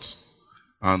God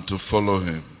and to follow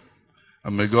Him.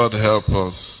 And may God help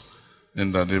us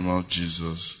in the name of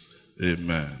Jesus.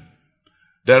 Amen.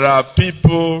 There are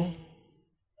people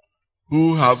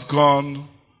who have gone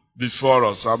before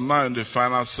us. I'm now in the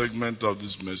final segment of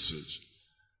this message.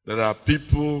 There are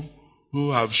people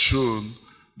who have shown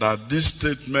that this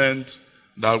statement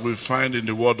that we find in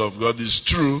the Word of God is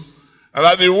true and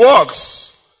that it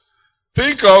works.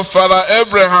 Think of Father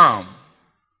Abraham.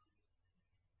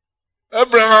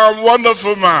 Abraham,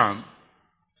 wonderful man.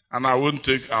 And I won't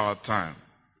take our time.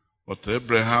 But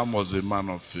Abraham was a man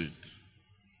of faith.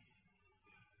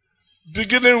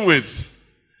 Beginning with,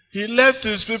 he left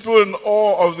his people in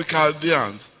awe of the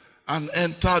Chaldeans and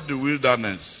entered the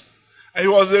wilderness. And he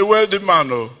was a wealthy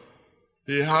man. Oh.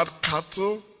 He had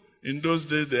cattle. In those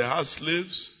days they had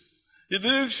slaves. He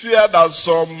didn't fear that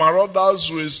some marauders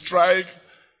will strike,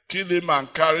 kill him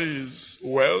and carry his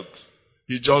wealth.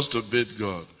 He just obeyed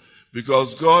God.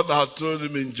 Because God had told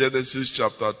him in Genesis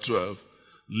chapter 12,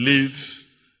 leave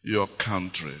your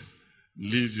country,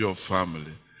 leave your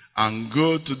family, and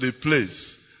go to the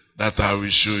place that I will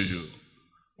show you.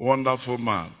 Wonderful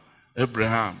man.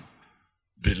 Abraham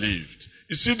believed.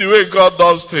 You see the way God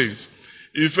does things.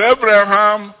 If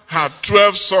Abraham had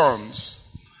 12 sons,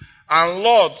 and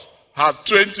Lot had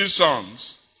 20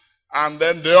 sons, and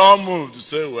then they all moved, you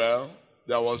say, well,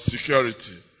 there was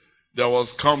security. There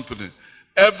was company.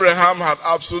 Abraham had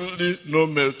absolutely no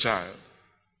male child.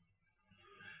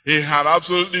 He had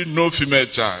absolutely no female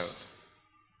child.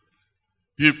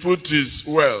 He put his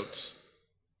wealth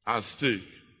at stake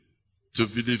to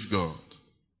believe God.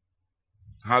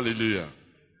 Hallelujah.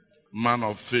 Man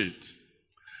of faith.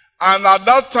 And at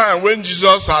that time when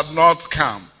Jesus had not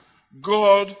come,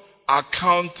 God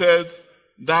accounted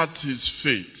that his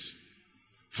faith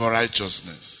for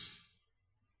righteousness.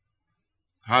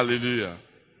 Hallelujah.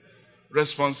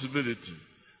 Responsibility.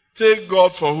 Take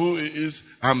God for who he is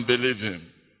and believe him.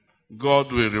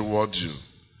 God will reward you.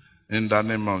 In the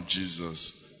name of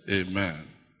Jesus. Amen.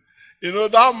 You know,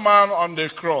 that man on the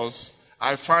cross,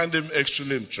 I find him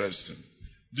extremely interesting.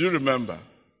 Do you remember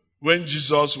when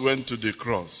Jesus went to the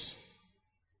cross?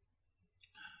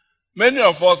 Many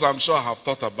of us, I'm sure, have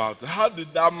thought about it. How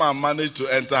did that man manage to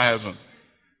enter heaven?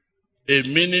 A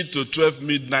minute to 12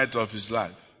 midnight of his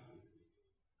life.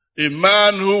 A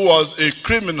man who was a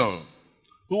criminal,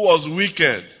 who was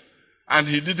wicked, and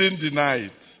he didn't deny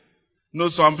it. You know,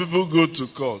 some people go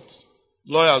to court.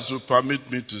 Lawyers will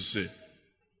permit me to say.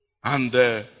 And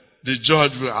the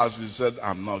judge will ask, he said,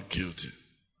 I'm not guilty.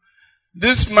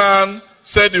 This man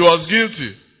said he was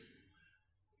guilty.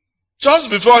 Just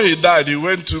before he died, he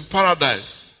went to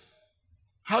paradise.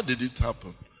 How did it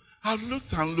happen? I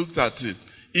looked and looked at it.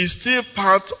 It's still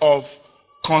part of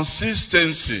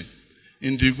consistency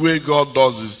in the way God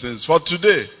does these things. For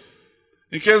today,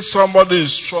 in case somebody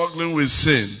is struggling with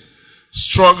sin,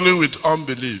 struggling with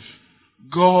unbelief,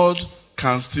 God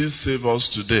can still save us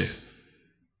today.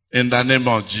 In the name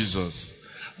of Jesus.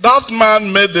 That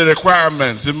man made the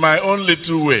requirements in my own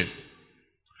little way.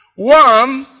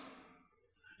 One,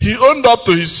 he owned up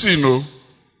to his sin. Oh.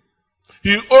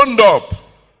 He owned up.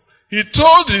 He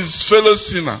told his fellow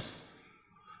sinner,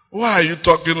 why are you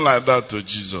talking like that to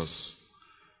Jesus?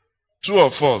 Two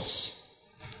of us,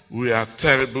 we are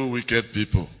terrible, wicked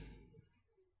people.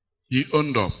 He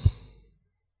owned up.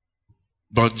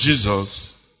 But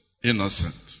Jesus,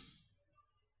 innocent.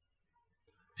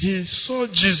 He saw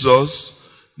Jesus,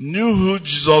 knew who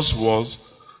Jesus was,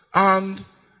 and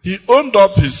he owned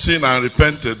up his sin and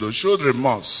repented or showed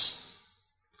remorse.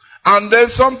 And then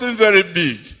something very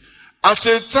big. At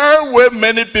a time when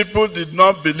many people did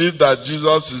not believe that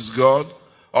Jesus is God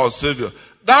or Savior,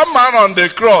 that man on the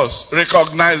cross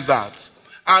recognized that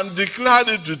and declared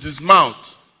it with his mouth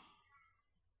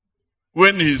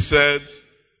when he said,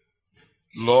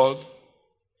 Lord,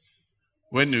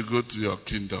 when you go to your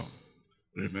kingdom,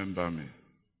 remember me.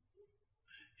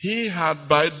 He had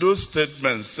by those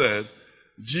statements said,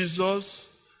 Jesus,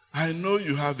 I know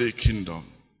you have a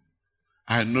kingdom.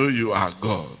 I know you are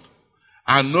God.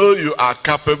 I know you are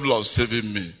capable of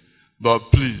saving me. But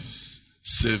please,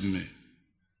 save me.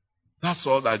 That's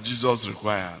all that Jesus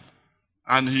required.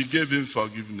 And he gave him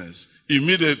forgiveness.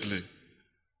 Immediately.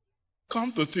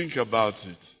 Come to think about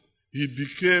it. He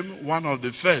became one of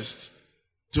the first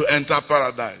to enter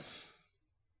paradise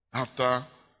after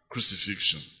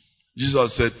crucifixion.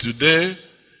 Jesus said, today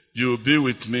you will be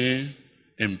with me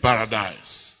in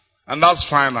paradise. And that's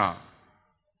final.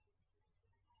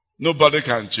 Nobody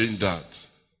can change that.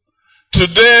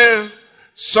 Today,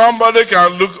 somebody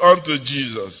can look unto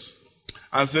Jesus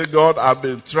and say, God, I've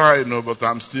been trying, but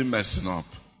I'm still messing up.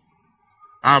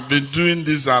 I've been doing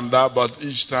this and that, but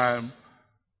each time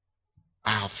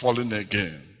I have fallen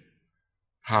again.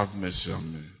 Have mercy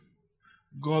on me.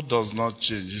 God does not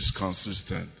change. He's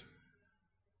consistent.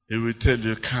 He will tell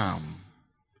you, come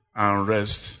and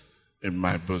rest in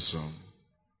my bosom.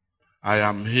 I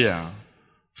am here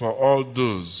for all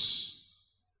those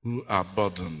who are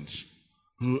burdened,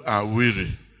 who are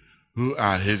weary, who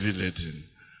are heavy laden.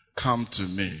 Come to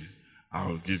me, I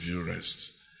will give you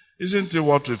rest. Isn't it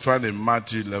what we find in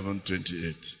Matthew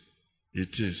 11:28?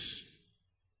 It is.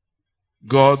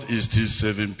 God is still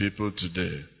saving people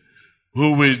today.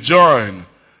 who will join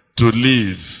to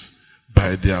live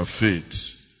by their faith.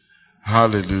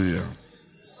 Hallelujah.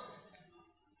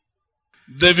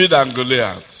 David and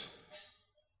Goliath.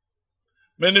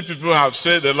 Many people have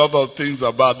said a lot of things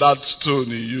about that stone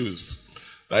he used,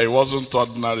 that it wasn't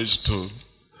ordinary stone.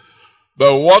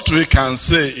 But what we can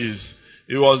say is,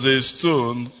 it was a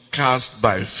stone cast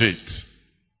by faith.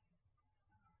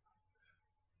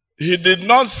 He did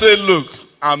not say, look,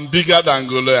 I'm bigger than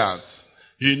Goliath.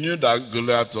 He knew that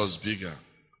Goliath was bigger.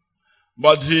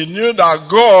 But he knew that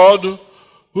God,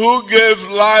 who gave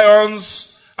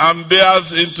lions and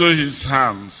bears into his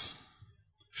hands,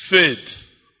 faith,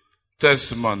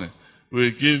 testimony,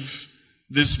 will give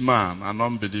this man, an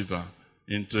unbeliever,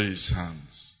 into his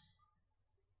hands.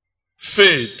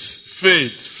 Faith,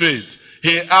 faith, faith.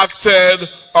 He acted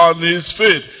on his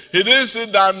faith. He didn't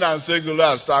sit down and say,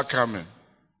 Goliath, start coming.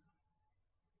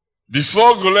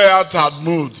 Before Goliath had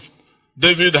moved,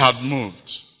 David had moved.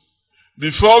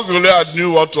 Before Goliath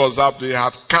knew what was happening, he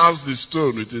had cast the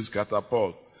stone with his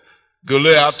catapult.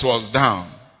 Goliath was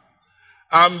down.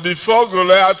 And before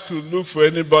Goliath could look for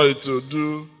anybody to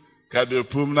do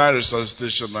cardiopulmonary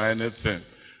resuscitation or anything,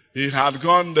 he had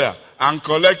gone there and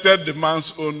collected the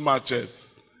man's own machete,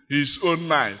 his own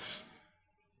knife,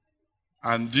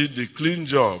 and did the clean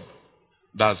job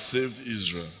that saved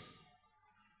Israel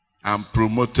and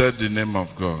promoted the name of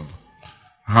God.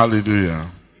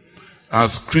 Hallelujah.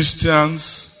 As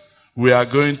Christians, we are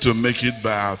going to make it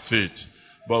by our faith,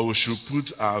 but we should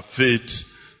put our faith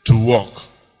to work.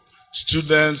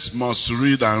 Students must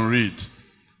read and read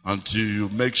until you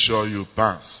make sure you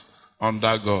pass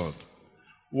under God.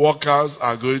 Workers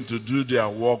are going to do their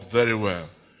work very well,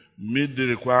 meet the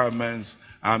requirements,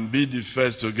 and be the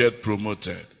first to get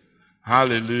promoted.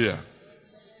 Hallelujah.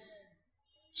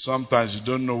 Sometimes you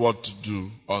don't know what to do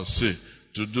or say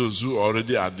to those who are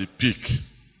already at the peak.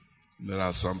 There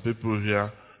are some people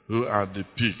here who are at the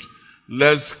peak.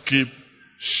 Let's keep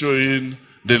showing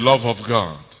the love of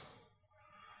God.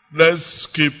 Let's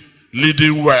keep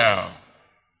leading well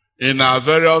in our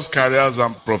various careers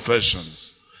and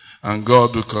professions. And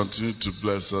God will continue to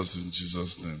bless us in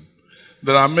Jesus' name.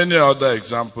 There are many other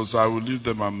examples. I will leave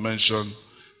them and mention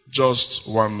just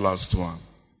one last one.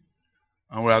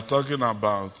 And we are talking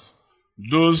about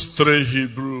those 3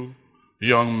 Hebrew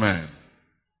young men.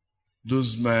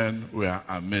 Those men were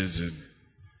amazing.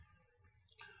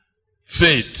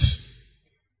 Faith.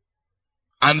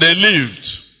 And they lived.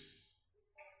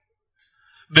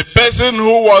 The person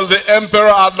who was the emperor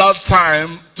at that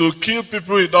time, to kill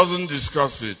people, he doesn't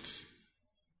discuss it.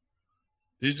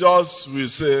 He just will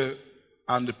say,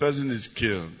 and the person is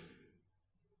killed.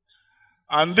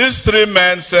 And these 3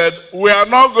 men said, we are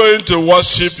not going to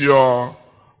worship your,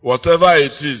 whatever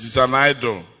it is, it's an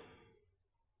idol.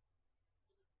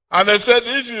 And they said,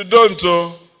 if you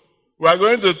don't, we are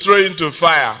going to throw into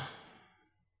fire.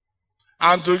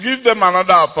 And to give them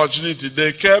another opportunity,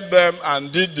 they kept them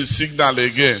and did the signal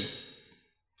again.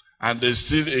 And they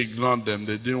still ignored them.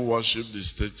 They didn't worship the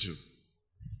statue.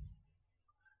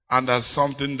 And that's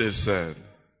something they said.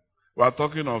 We are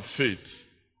talking of faith.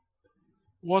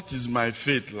 What is my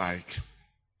faith like?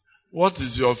 What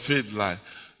is your faith like?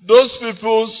 Those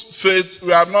people's faith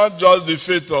were not just the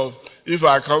faith of, if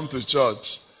I come to church,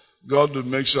 God will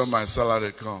make sure my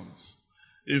salary comes.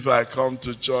 If I come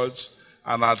to church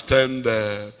and attend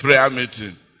the prayer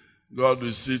meeting, God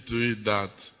will see to it that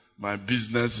my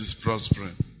business is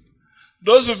prospering.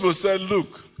 Those people said, look,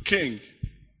 King,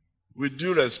 with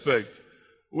due respect,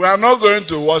 we are not going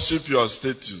to worship your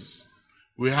statues.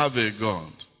 We have a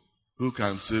God who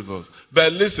can save us.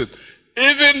 But listen,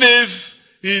 even if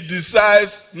he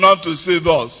decides not to save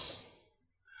us,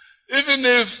 even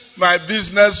if my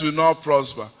business will not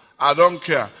prosper, I don't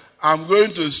care. I'm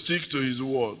going to stick to his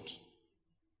word.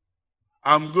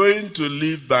 I'm going to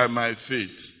live by my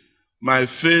faith. My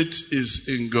faith is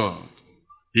in God.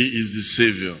 He is the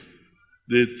Savior.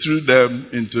 They threw them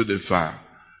into the fire.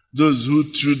 Those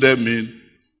who threw them in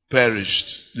perished.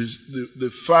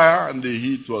 The fire and the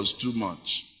heat was too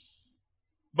much.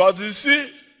 But you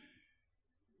see,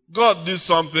 God did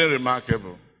something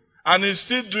remarkable. And he's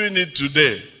still doing it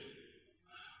today.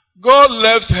 God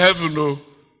left heaven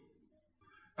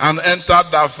and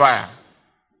entered that fire.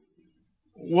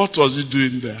 What was he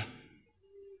doing there?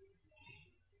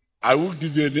 I won't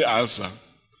give you any answer,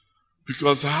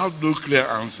 because I have no clear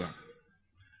answer,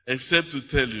 except to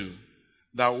tell you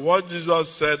that what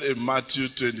Jesus said in Matthew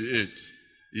 28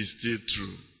 is still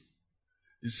true.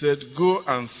 He said, go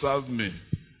and serve me.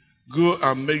 Go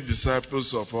and make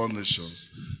disciples of all nations.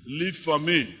 Live for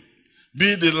me.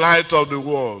 Be the light of the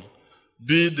world.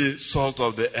 Be the salt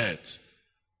of the earth.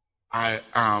 I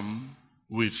am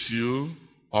with you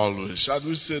always. Shall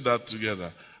we say that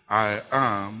together? I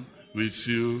am with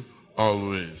you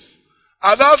always.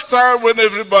 At that time when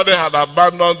everybody had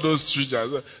abandoned those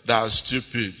children, they are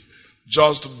stupid.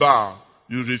 Just bow.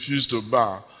 You refuse to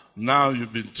bow. Now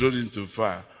you've been thrown into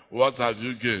fire. What have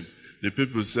you gained? The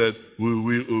people said, we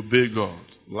will obey God,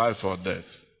 life or death.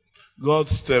 God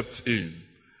stepped in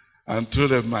and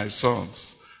told them, my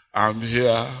sons, I'm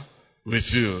here with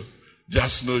you.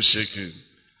 There's no shaking.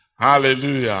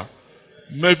 Hallelujah.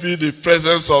 Maybe the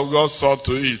presence of God saw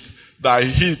to it that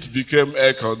heat became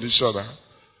air conditioner.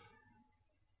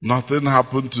 Nothing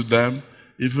happened to them.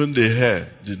 Even the hair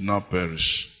did not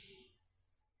perish.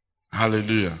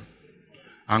 Hallelujah.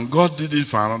 And God did it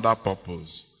for another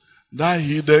purpose. That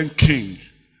hidden king,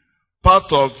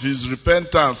 part of his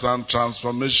repentance and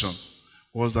transformation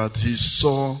was that he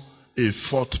saw a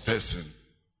fourth person.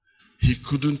 He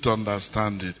couldn't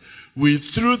understand it. We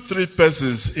threw 3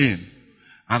 persons in,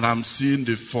 and I'm seeing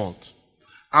the fourth.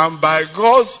 And by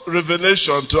God's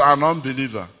revelation to an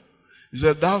unbeliever, he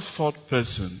said that fourth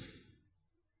person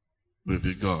will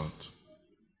be God.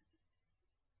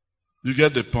 You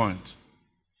get the point?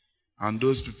 And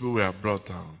those people were brought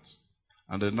out.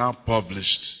 And they now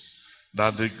published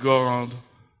that the God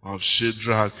of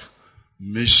Shadrach,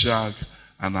 Meshach,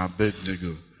 and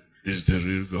Abednego is the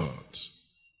real God.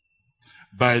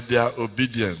 By their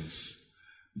obedience,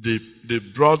 they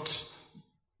brought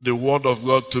the word of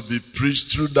God to be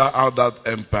preached throughout that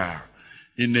empire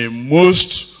in a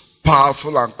most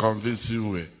powerful and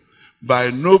convincing way by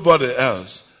nobody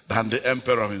else than the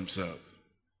emperor himself.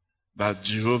 That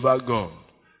Jehovah God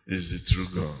is the true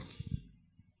God.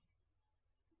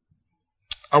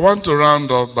 I want to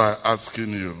round up by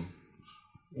asking you,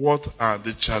 what are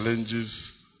the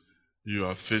challenges you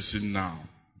are facing now?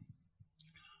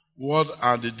 What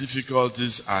are the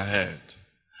difficulties ahead?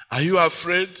 Are you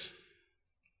afraid?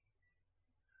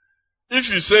 If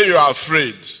you say you are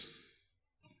afraid,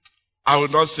 I will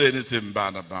not say anything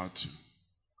bad about you.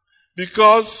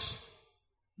 Because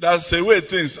that's the way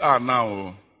things are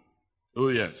now. Oh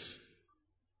yes.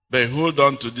 But hold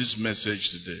on to this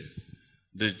message today.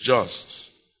 The just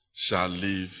shall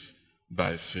live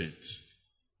by faith.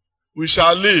 We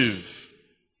shall live.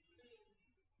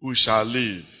 We shall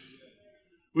live.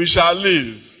 We shall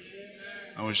live.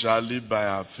 And we shall live by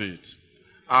our faith.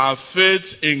 Our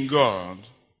faith in God.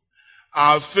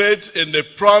 Our faith in the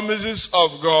promises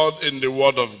of God in the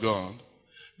Word of God.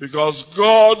 Because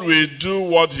God will do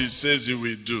what He says He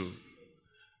will do.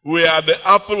 We are the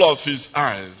apple of His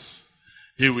eyes.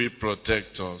 He will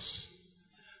protect us.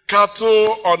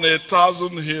 Cattle on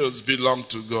 1,000 hills belong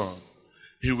to God.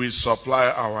 He will supply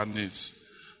our needs.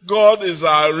 God is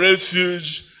our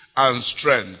refuge and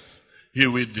strength. He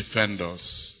will defend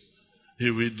us.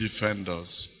 He will defend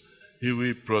us. He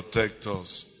will protect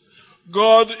us.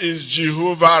 God is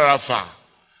Jehovah Rapha.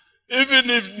 Even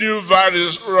if new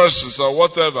viruses or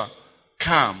whatever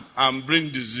come and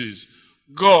bring disease,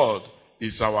 God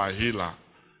is our healer.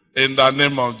 In the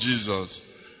name of Jesus.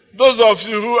 Those of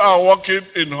you who are working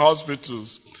in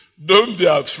hospitals, don't be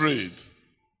afraid.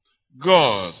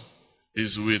 God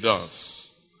is with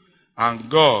us. And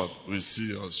God will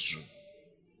see us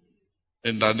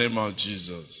through. In the name of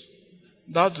Jesus.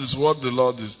 That is what the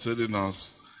Lord is telling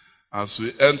us as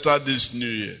we enter this new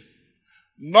year.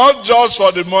 Not just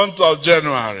for the month of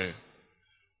January.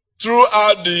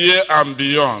 Throughout the year and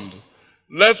beyond.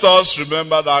 Let us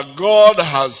remember that God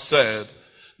has said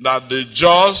that the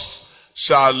just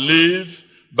shall live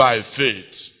by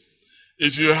faith.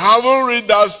 If you haven't reached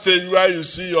that stage where you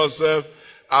see yourself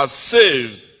as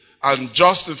saved and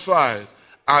justified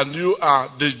and you are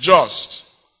the just,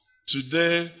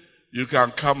 today you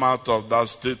can come out of that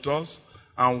status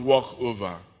and walk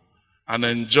over and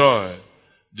enjoy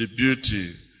the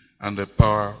beauty and the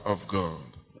power of God.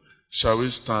 Shall we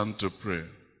stand to pray?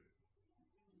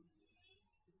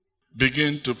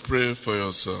 Begin to pray for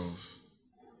yourself.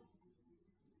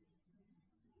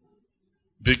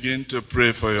 Begin to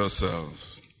pray for yourself.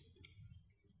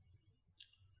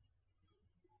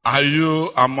 Are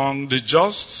you among the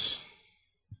just?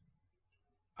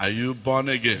 Are you born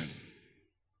again?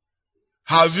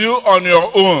 Have you on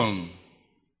your own?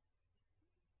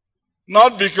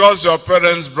 Not because your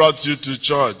parents brought you to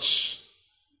church.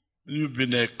 You've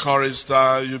been a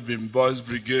chorister, you've been boys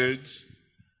brigade,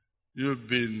 you've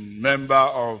been member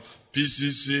of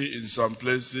PCC in some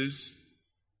places.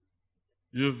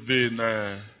 You've been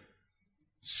a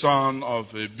son of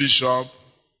a bishop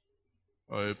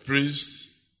or a priest.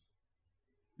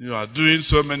 You are doing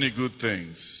so many good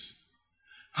things.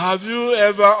 Have you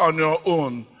ever on your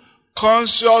own,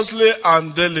 consciously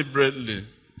and deliberately,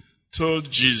 told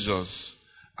Jesus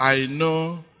I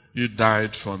know you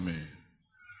died for me.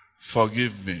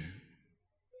 Forgive me.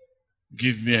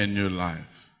 Give me a new life.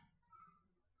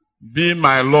 Be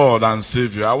my Lord and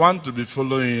Savior. I want to be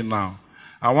following you now.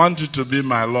 I want you to be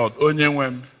my Lord.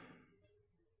 Onyenwem.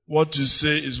 What you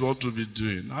say is what we'll be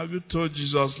doing. Have you told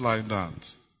Jesus like that?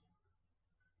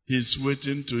 He's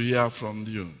waiting to hear from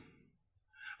you.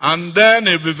 And then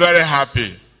he'll be very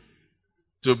happy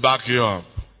to back you up.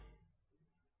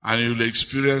 And you'll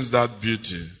experience that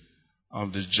beauty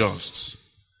of the just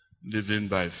living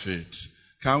by faith.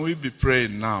 Can we be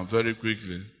praying now very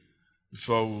quickly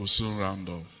before we will soon round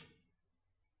off?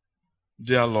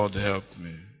 Dear Lord, help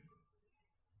me.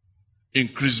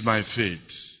 Increase my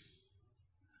faith.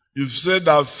 You've said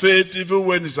that faith, even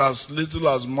when it's as little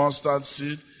as mustard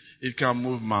seed, it can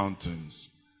move mountains.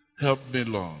 Help me,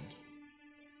 Lord.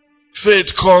 Faith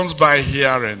comes by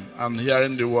hearing, and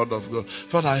hearing the word of God.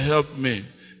 Father, help me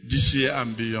this year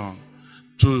and beyond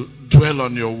to dwell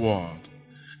on your word,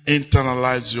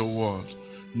 internalize your word,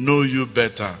 know you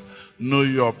better, know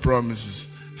your promises.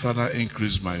 Father,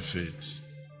 increase my faith.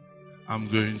 I'm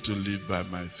going to live by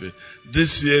my faith.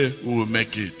 This year we will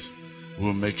make it. We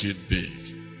will make it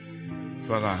big.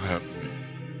 Father, help me.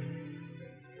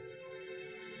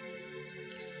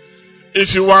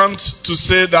 If you want to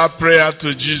say that prayer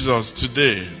to Jesus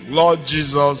today, Lord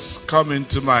Jesus, come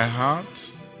into my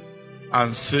heart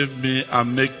and save me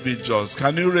and make me just.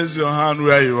 Can you raise your hand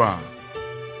where you are?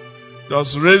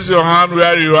 Just raise your hand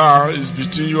where you are. It's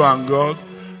between you and God.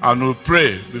 And we'll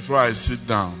pray before I sit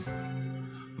down.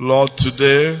 Lord,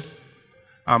 today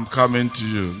I'm coming to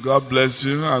you. God bless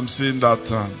you. I'm seeing that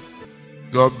hand.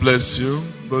 God bless you,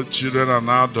 both children and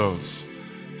adults.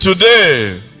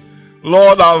 Today,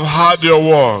 Lord, I've heard your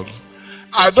word.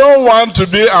 I don't want to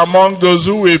be among those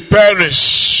who will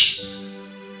perish.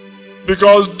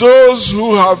 Because those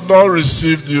who have not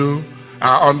received you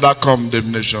are under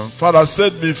condemnation. Father,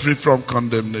 set me free from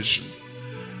condemnation.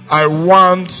 I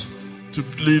want to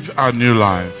live a new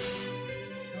life.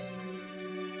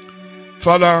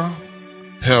 Father,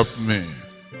 help me.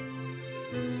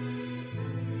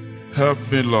 Help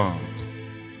me, Lord.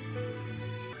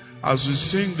 As we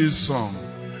sing this song,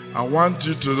 I want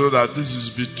you to know that this is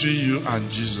between you and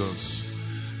Jesus.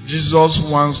 Jesus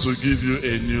wants to give you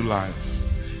a new life.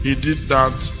 He did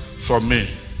that for me.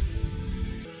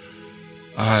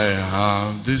 I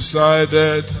have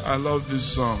decided. I love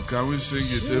this song. Can we sing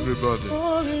it, everybody?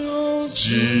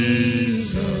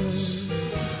 Jesus,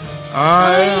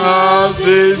 I have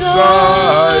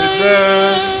decided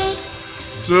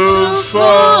to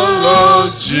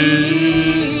follow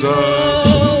Jesus.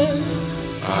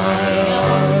 I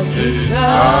have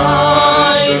decided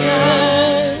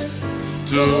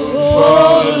to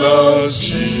follow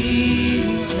Jesus.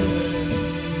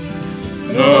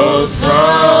 No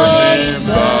turning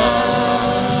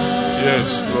back. Yes,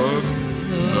 Lord.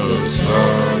 No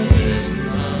turning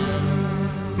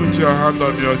back. Put your hand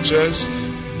on your chest.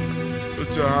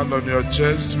 Put your hand on your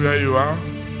chest where you are.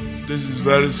 This is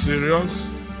very serious.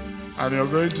 And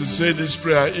you're going to say this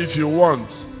prayer if you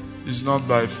want. It's not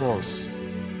by force.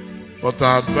 But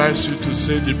I advise you to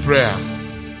say the prayer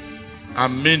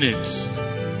and mean it.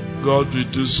 God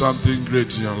will do something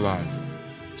great in your life.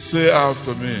 Say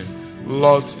after me,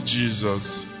 Lord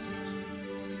Jesus.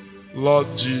 Lord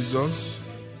Jesus,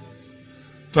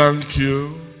 thank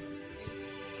you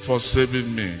for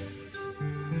saving me.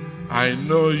 I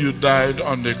know you died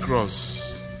on the cross.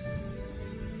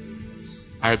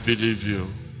 I believe you.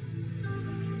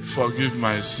 Forgive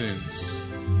my sins.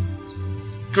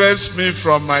 Cleanse me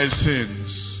from my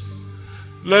sins.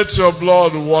 Let your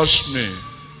blood wash me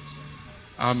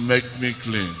and make me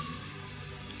clean.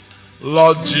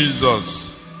 Lord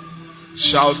Jesus,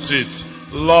 shout it.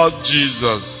 Lord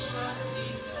Jesus,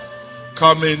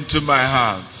 come into my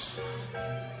heart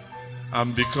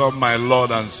and become my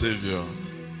Lord and Savior.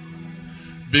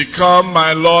 Become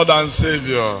my Lord and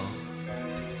Savior.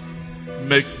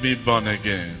 Make me born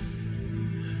again.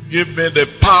 Give me the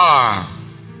power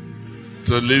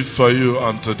to live for you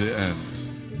unto the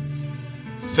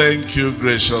end. Thank you,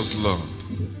 gracious Lord.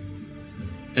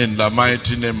 In the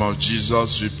mighty name of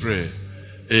Jesus we pray.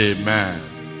 Amen.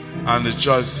 And the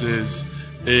church says,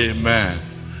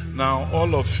 Amen. Now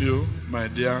all of you, my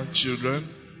dear children,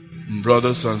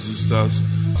 brothers and sisters,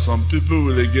 some people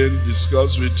will again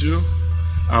discuss with you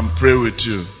and pray with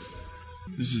you.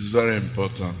 This is very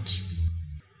important.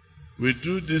 We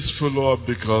do this follow-up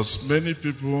because many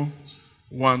people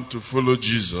want to follow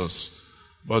Jesus,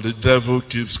 but the devil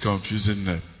keeps confusing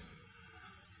them.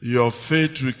 Your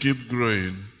faith will keep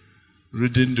growing,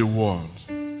 reading the word,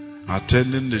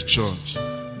 attending the church,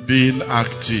 being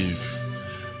active,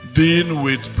 being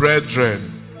with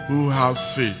brethren who have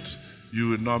faith, you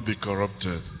will not be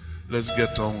corrupted. Let's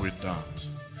get on with that.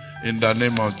 In the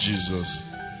name of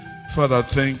Jesus. Father,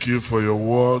 thank you for your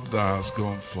word that has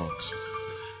gone forth.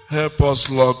 Help us,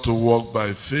 Lord, to walk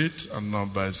by faith and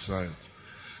not by sight.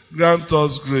 Grant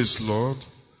us grace, Lord,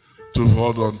 to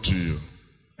hold on to you.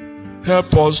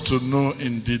 Help us to know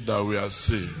indeed that we are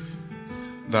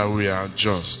saved, that we are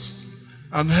just.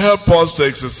 And help us to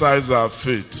exercise our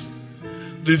faith.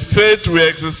 The faith we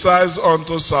exercise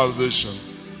unto salvation.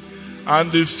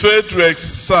 And the faith we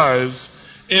exercise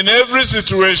in every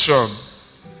situation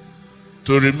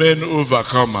to remain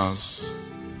overcomers,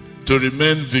 to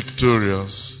remain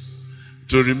victorious,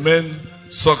 to remain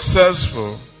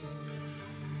successful,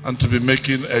 and to be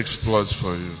making exploits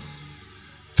for you.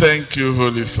 Thank you,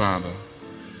 Holy Father.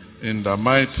 In the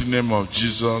mighty name of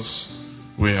Jesus,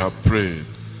 we have prayed.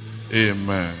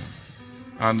 Amen.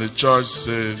 And the church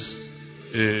says,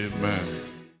 Amen.